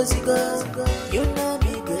open, close it, go. You know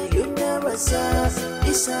me, girl, you know what's up.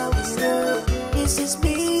 This how we roll. This is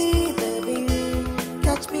me, baby.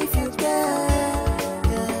 Catch me if you can.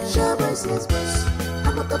 Shabba says boss,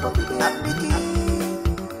 I'm a top of the game. I'm the king.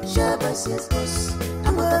 Shabba says boss,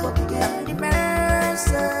 I'm a top of the game. I'm the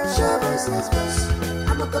master. Shabba says boss,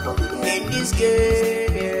 I'm a top of the game. In this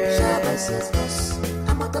game, yeah. Shabba says boss,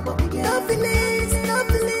 I'm a top of the game. No feelings, no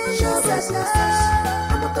feelings. Shabba says boss,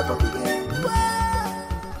 I'm a top of the game.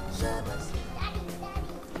 Shabba says.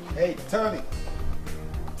 Hey, Tony.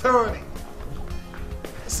 Tony.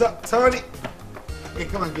 What's up, Tony? Hey,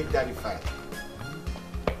 come and give Daddy 5.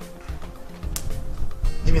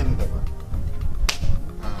 Give me another one.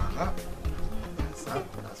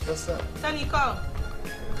 That's what's up. Tony, come.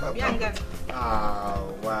 Bianca.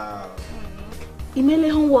 Oh, wow. You made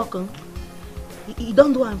homework, huh? You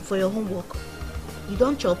don't do it for your homework. You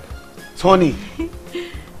don't chop. Tony,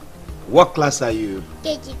 what class are you?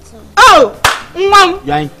 KG2. Oh! Mom!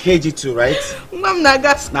 You are in KG2, right? Mom,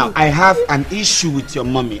 naga school. Now, I have an issue with your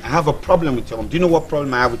mommy. I have a problem with your mom. Do you know what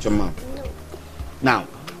problem I have with your mom? No. Now,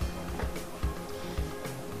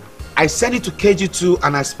 I send it to KG2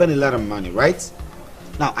 and I spend a lot of money, right?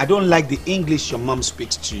 Now, I don't like the English your mom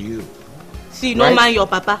speaks to you. See, no mind your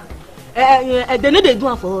papa. They know they do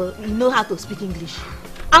it for you know how to speak English.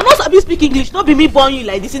 I'm not supposed to speak English. Not be me born you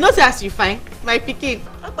like this. You know, say as you find my pikin.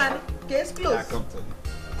 Case close. Yeah, come to me.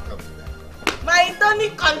 Come to me. My Tony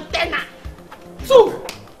container. 2.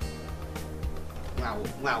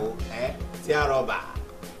 Wow, Tiaroba.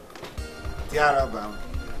 Tiaroba.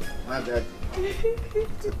 My dad.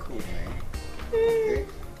 It's a cool man. Okay.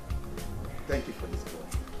 Thank you for this call.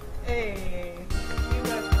 Hey.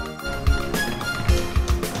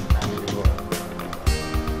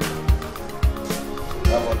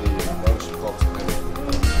 How about the lunch box and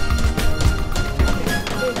everything?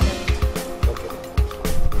 Okay.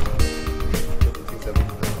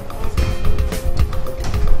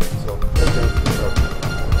 So,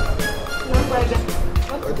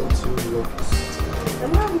 why don't you look?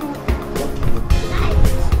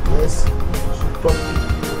 Yes. Properly.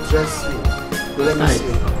 Dress you. Let me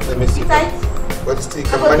see. Let me see. But still,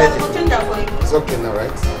 can manage it. It's okay now,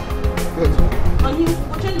 right? Good.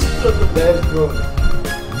 Let's go.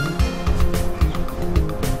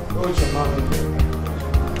 What's your mom?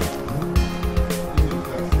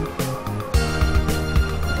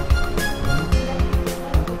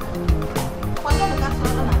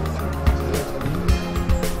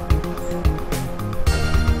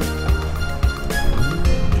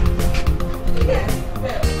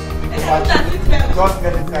 Just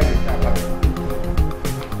get inside the car.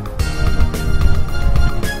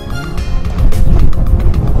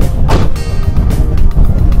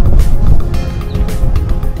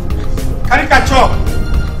 Caricature.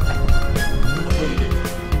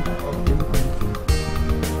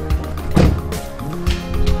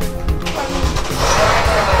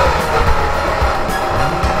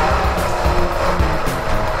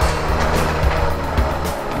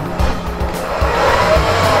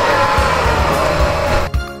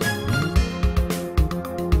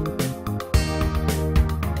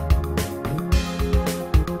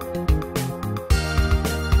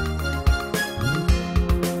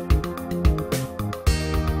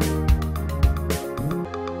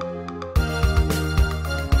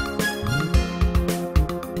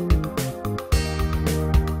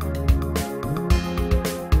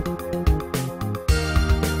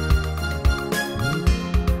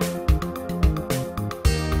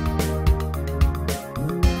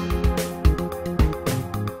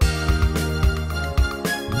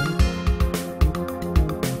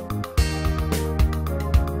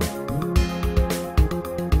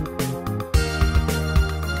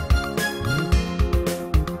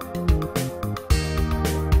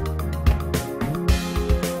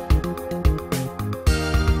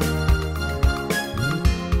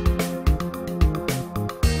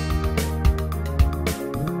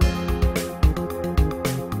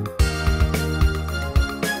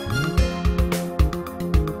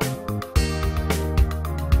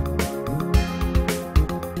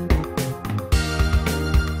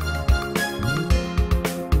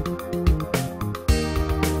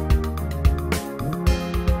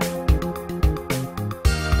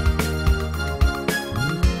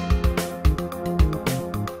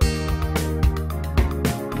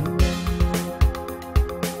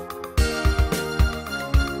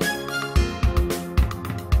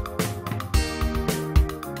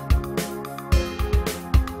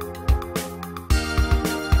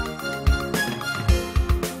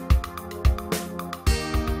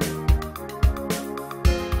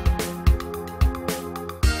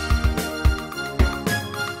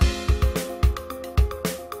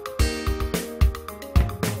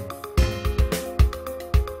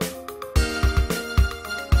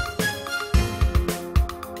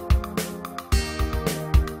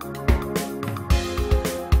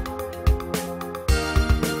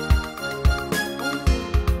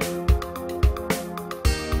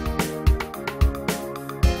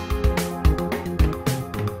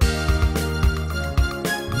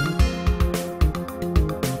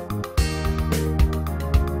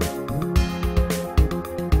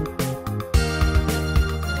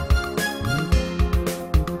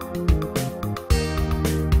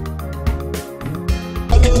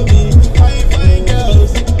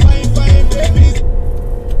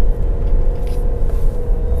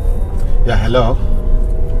 Yeah, hello.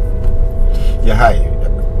 Yeah, hi.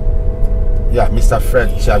 Yeah, Mr. Fred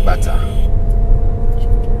Chagbata.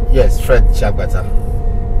 Yes, Fred Chagbata.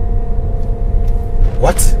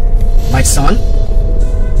 What? My son?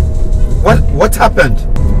 What happened?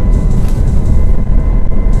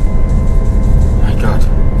 My God.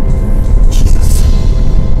 Jesus.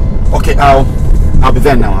 Okay, I'll be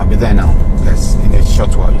there now. I'll be there now. Yes, in a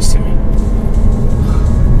short while you see me.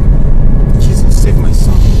 Jesus, save my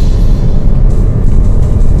son.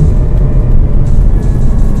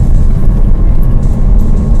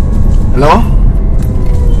 Hello?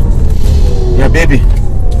 Yeah, baby.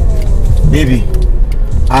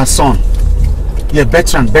 Our son. Yeah,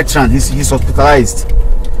 Bertrand, he's hospitalized.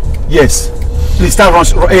 Yes. Please start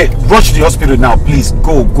rush to the hospital now, please.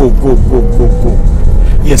 Go.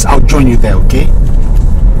 Yes, I'll join you there, okay?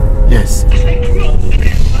 Yes.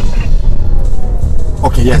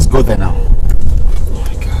 Okay, yes, go there now. Oh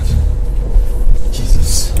my God.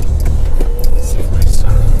 Jesus. Save my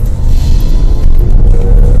son.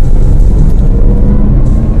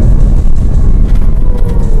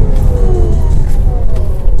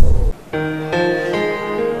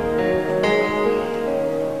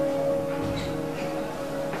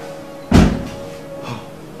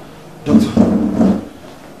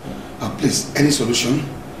 Any solution?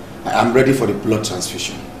 I'm ready for the blood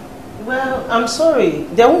transfusion. Well, I'm sorry.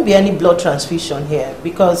 There won't be any blood transfusion here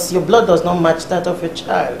because your blood does not match that of your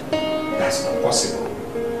child. That's not possible.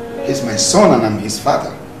 He's my son and I'm his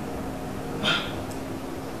father.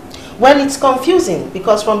 Well, it's confusing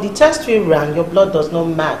because from the test we ran, your blood does not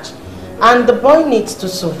match. And the boy needs to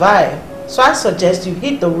survive. So I suggest you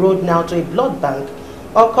hit the road now to a blood bank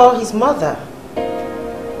or call his mother.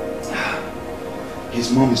 His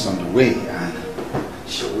mom is on the way and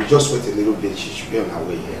we'll just wait a little bit. She should be on her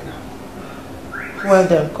way here now. Well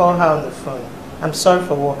then, call her on the phone. I'm sorry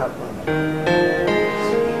for what happened.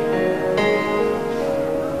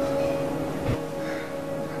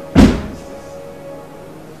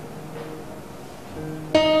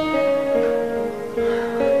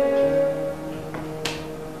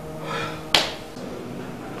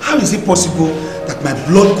 How is it possible that my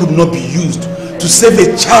blood could not be used to save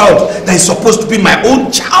a child that is supposed to be my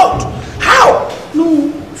own child? How?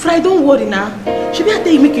 No, Fry, don't worry now. She be at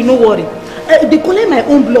you make you no worry. They collect my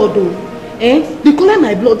own blood though. They collect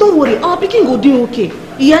my blood. Don't worry. Our picking go do okay.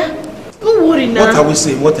 Yeah? Don't worry now. What are we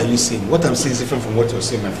saying? What are you saying? What I'm saying is different from what you're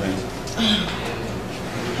saying, my friend.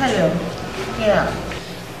 Hello. Yeah.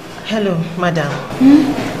 Hello, madam.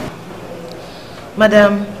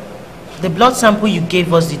 Madam, the blood sample you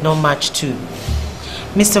gave us did not match too.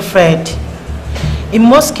 Mr. Fred, in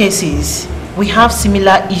most cases, we have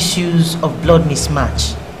similar issues of blood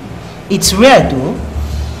mismatch. It's rare though.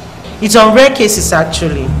 It's on rare cases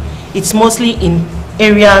actually. It's mostly in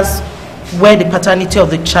areas where the paternity of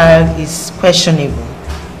the child is questionable.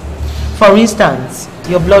 For instance,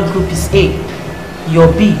 your blood group is A,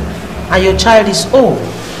 you're B, and your child is O.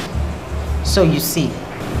 So you see.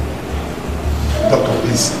 Doctor,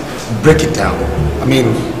 please, break it down. I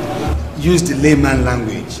mean, use the layman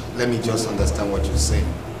language. Let me just understand what you're saying.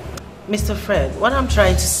 Mr. Fred, what I'm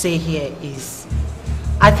trying to say here is,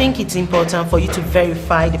 I think it's important for you to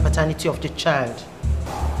verify the paternity of the child.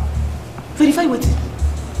 Verify what?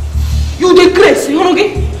 You the grace, you know,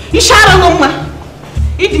 you shall no man.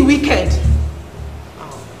 You the wicked.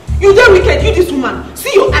 You the wicked, you this woman.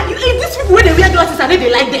 See you, these people when they wear glasses and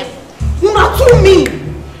they like them. You not too mean.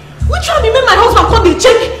 Which one me make my husband come they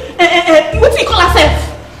check what do you call herself?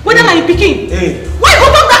 Whether I'm picking. Hey. Why go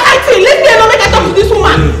talk that high thing? Let me alone make I talk to this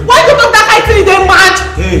woman. Hey. Why go talk that high thing? They mad.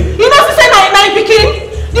 Hey. You know she say na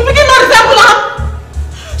picking. The picking not resemble her.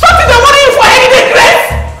 Something they worry you for any day, Grace.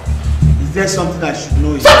 Is there something I should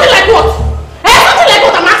know? Something like what? Something like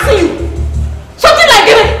what I'm asking you. Something like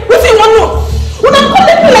what do you want to know? When I'm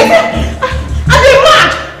calling me like that, and they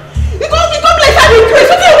mad. You come like that with Grace.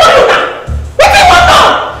 What do you want to know now? What do you want to know?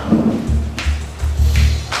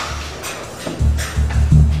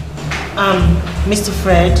 Mr.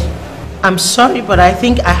 Fred, I'm sorry, but I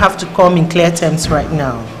think I have to come in clear terms right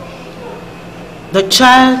now. The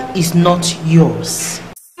child is not yours.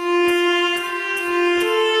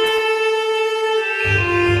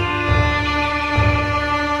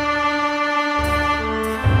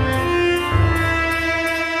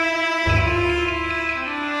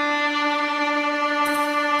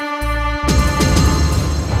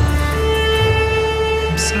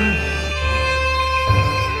 I'm sorry.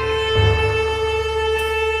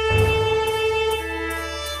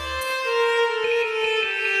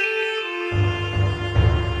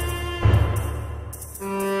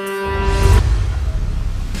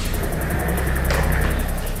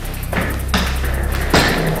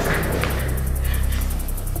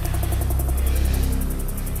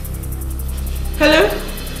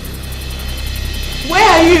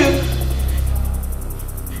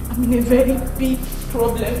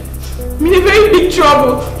 I'm in a very big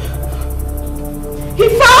trouble. He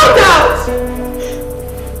found out!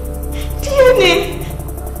 DNA!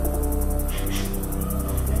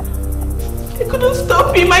 I couldn't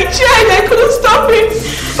stop him. I tried. I couldn't stop him.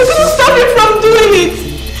 I couldn't stop him from doing it.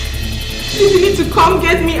 You need to come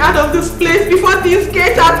get me out of this place before things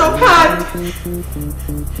get out of hand.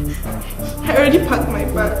 I already packed my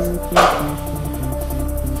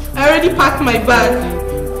bag.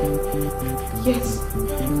 Yes.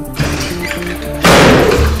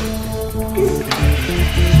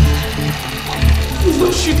 Please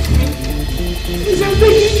don't shoot me. Please, I'm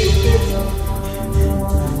begging you, please.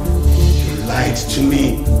 You lied to me.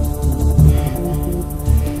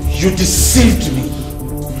 You deceived me.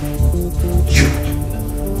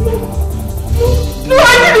 No, I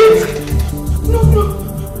didn't.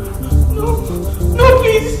 No,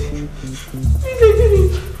 please. Please, I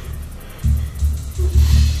didn't.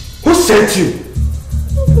 Who sent you?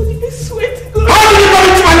 Nobody, I swear to God. How did you come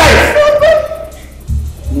into my life?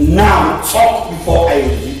 Now talk before I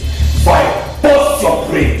bust your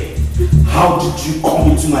brain. How did you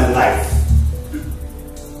come into my life?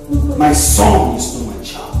 My son is not my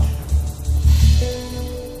child.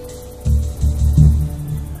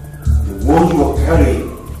 The one you are carrying,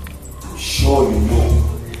 I'm sure you know,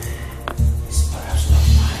 is perhaps not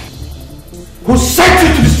mine. Who sent you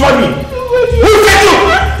to destroy me? Who sent you?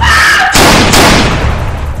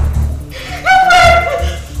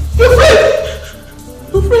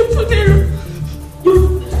 Your friend Tonero.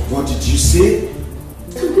 What did you say?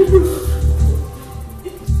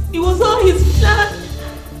 It was all his plan.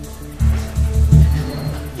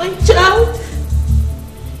 My child.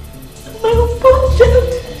 My unborn child.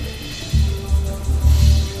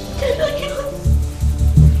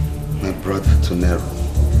 My brother Tonero.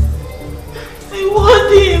 I want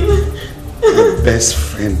him. My best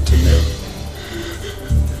friend Tonero.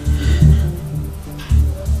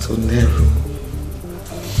 Tonero.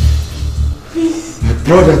 My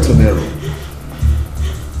brother Tonero.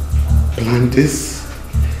 Plan this?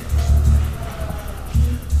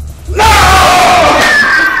 No!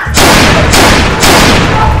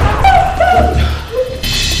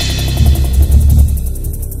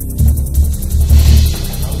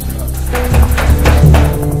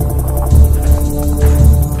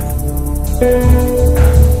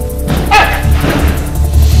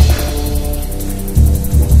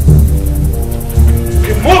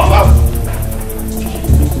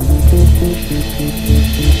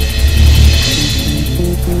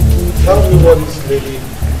 Tell me what this lady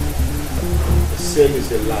is saying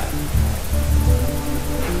is a lie.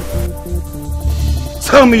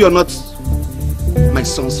 Tell me you're not my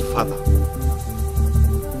son's father.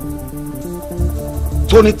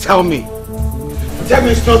 Tony, tell me. Tell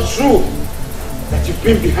me it's not true that you've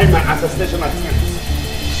been behind my assassination attempt.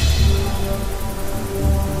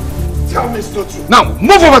 Tell me it's not true. Now,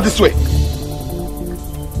 move over this way.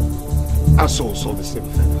 Our souls saw the same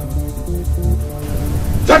thing.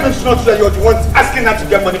 Tell me it's not true that you're the one asking her to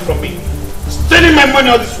get money from me. Stealing my money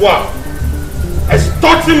all this while.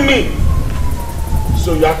 Extorting me.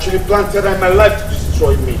 So you actually planted her in my life to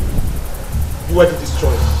destroy me. You were the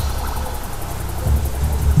destroyer.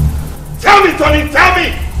 Tell me, Tony, tell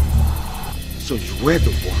me! So you were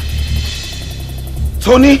the one.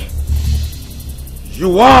 Tony,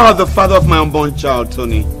 you are the father of my unborn child,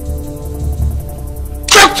 Tony.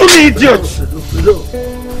 Talk to me, idiot!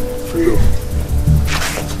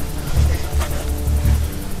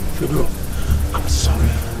 Fredo. I'm sorry.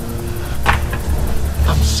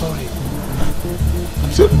 I'm sorry.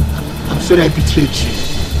 I'm sorry I betrayed you.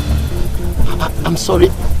 I'm sorry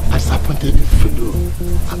I disappointed you, Fredo.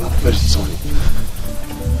 I'm very sorry.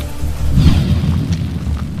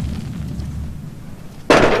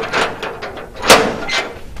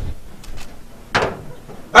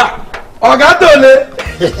 Ọ̀gá Tony!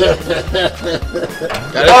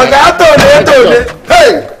 Ọ̀gá Tony!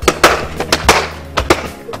 Hey!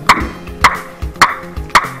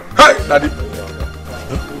 Hey, Daddy!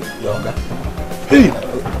 Yoga. Hey!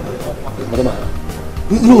 Madam.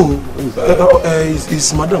 No,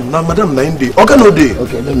 it's Madam. Now, Madam, 9 days. Okay, no day.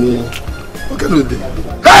 Okay, let me. Okay, no day.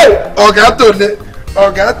 Hey! Ọ̀gá Tony!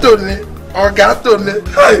 Ọ̀gá Tony! Ọ̀gá Tony!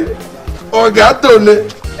 Hey! Ọ̀gá Tony!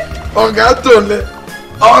 Ọ̀gá Tony!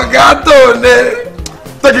 Ọ̀gá Tony!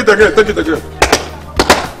 Take it again, take it again.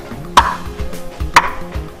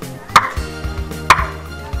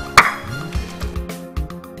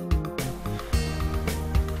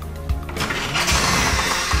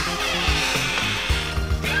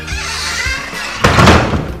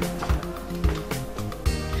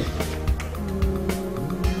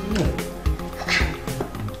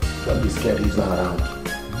 Don't be scared, he's not around.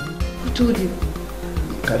 told you?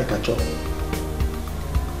 Caricature.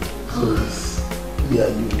 So it's me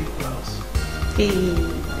and you in the house. Hey.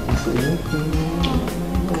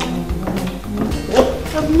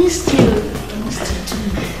 I've missed you. I missed you too.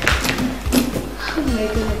 Oh my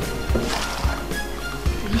God.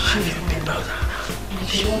 How have you been about that?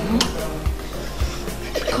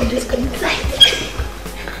 Come, let's go inside.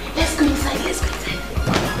 Let's go inside. Let's go inside.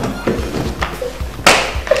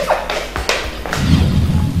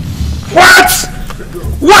 What?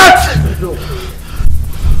 What?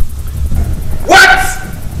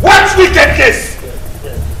 What wickedness?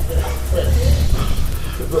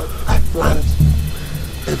 I planned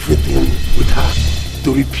everything with her to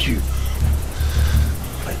reap you.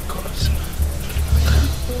 My God.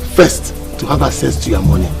 First, to have access to your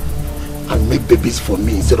money and make babies for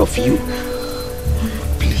me instead of you.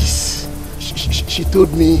 Please. She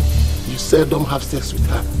told me you seldom have sex with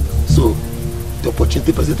her. So, the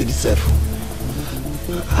opportunity presented itself.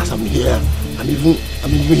 As I'm here, I'm even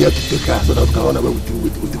here to take her so that I can run away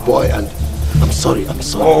with the boy, and I'm sorry.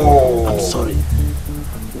 Oh. I'm sorry.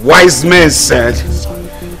 Wise men said,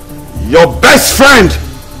 your best friend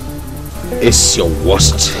is your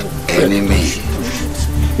worst enemy.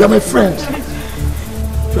 You're my friend.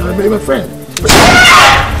 You're my friend.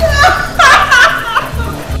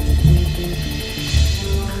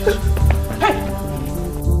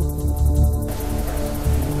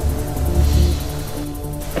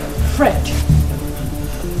 Fred,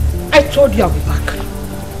 I told you I'll be back.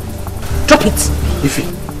 Drop it. Ify.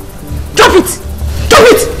 Drop it. Drop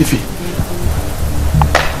it. Ify.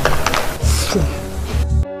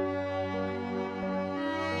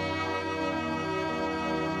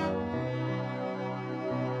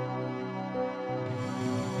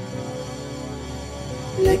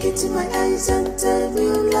 Look into my eyes and tell me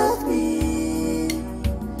you love me.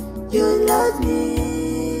 You love me.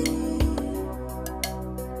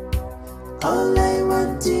 All I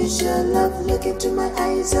want is your love. Look into my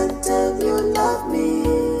eyes and tell me you love me.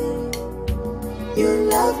 You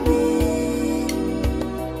love me.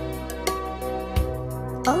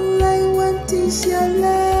 All I want is your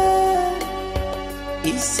love.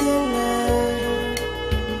 It's your love.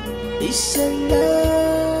 It's your love.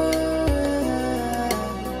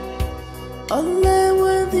 All I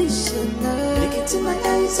want is your love. Look into my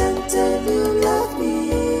eyes and tell me you love me.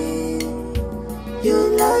 You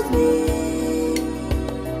love me.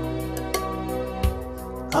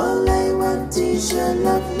 All I want is your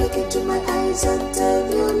love. Look into my eyes and tell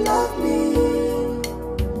me you love me.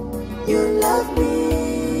 You love me.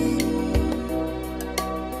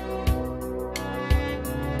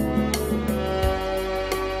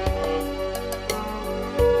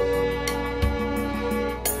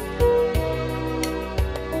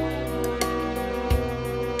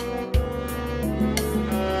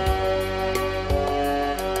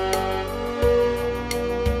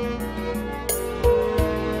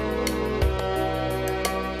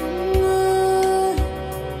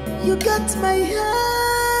 You got my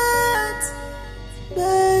heart,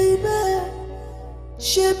 baby.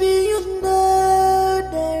 Shabby, you know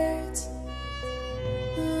that.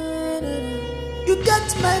 You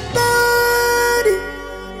got my body.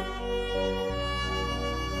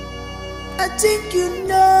 I think you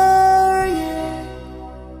know, yeah.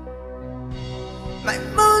 My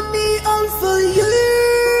money all for you.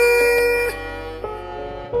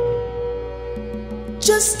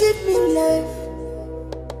 Just give me love.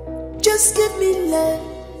 Just give me love,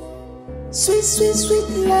 sweet, sweet, sweet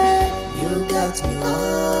love. You got me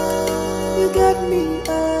all, you got me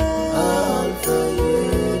all for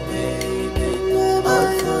you, baby. All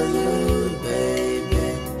for you, baby.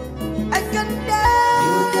 I can die.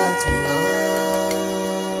 You got me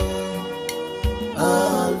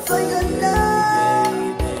all for your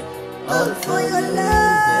love, baby. All for your love.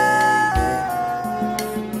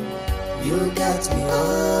 You got me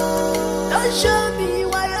all. Don't show me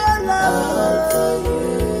why. All for you,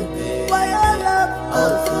 baby. Why I love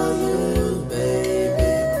all for you,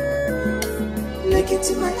 baby. Look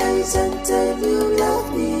into my eyes and tell me you love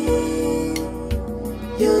me.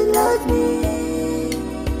 You love me.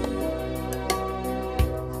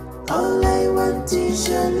 All I want is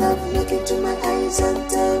your love. Look into my eyes and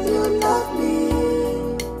tell me you love me.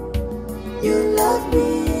 You love me.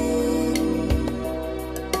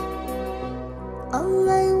 All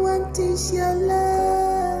I want is your love.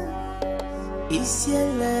 It's your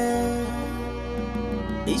love.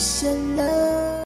 It's your love.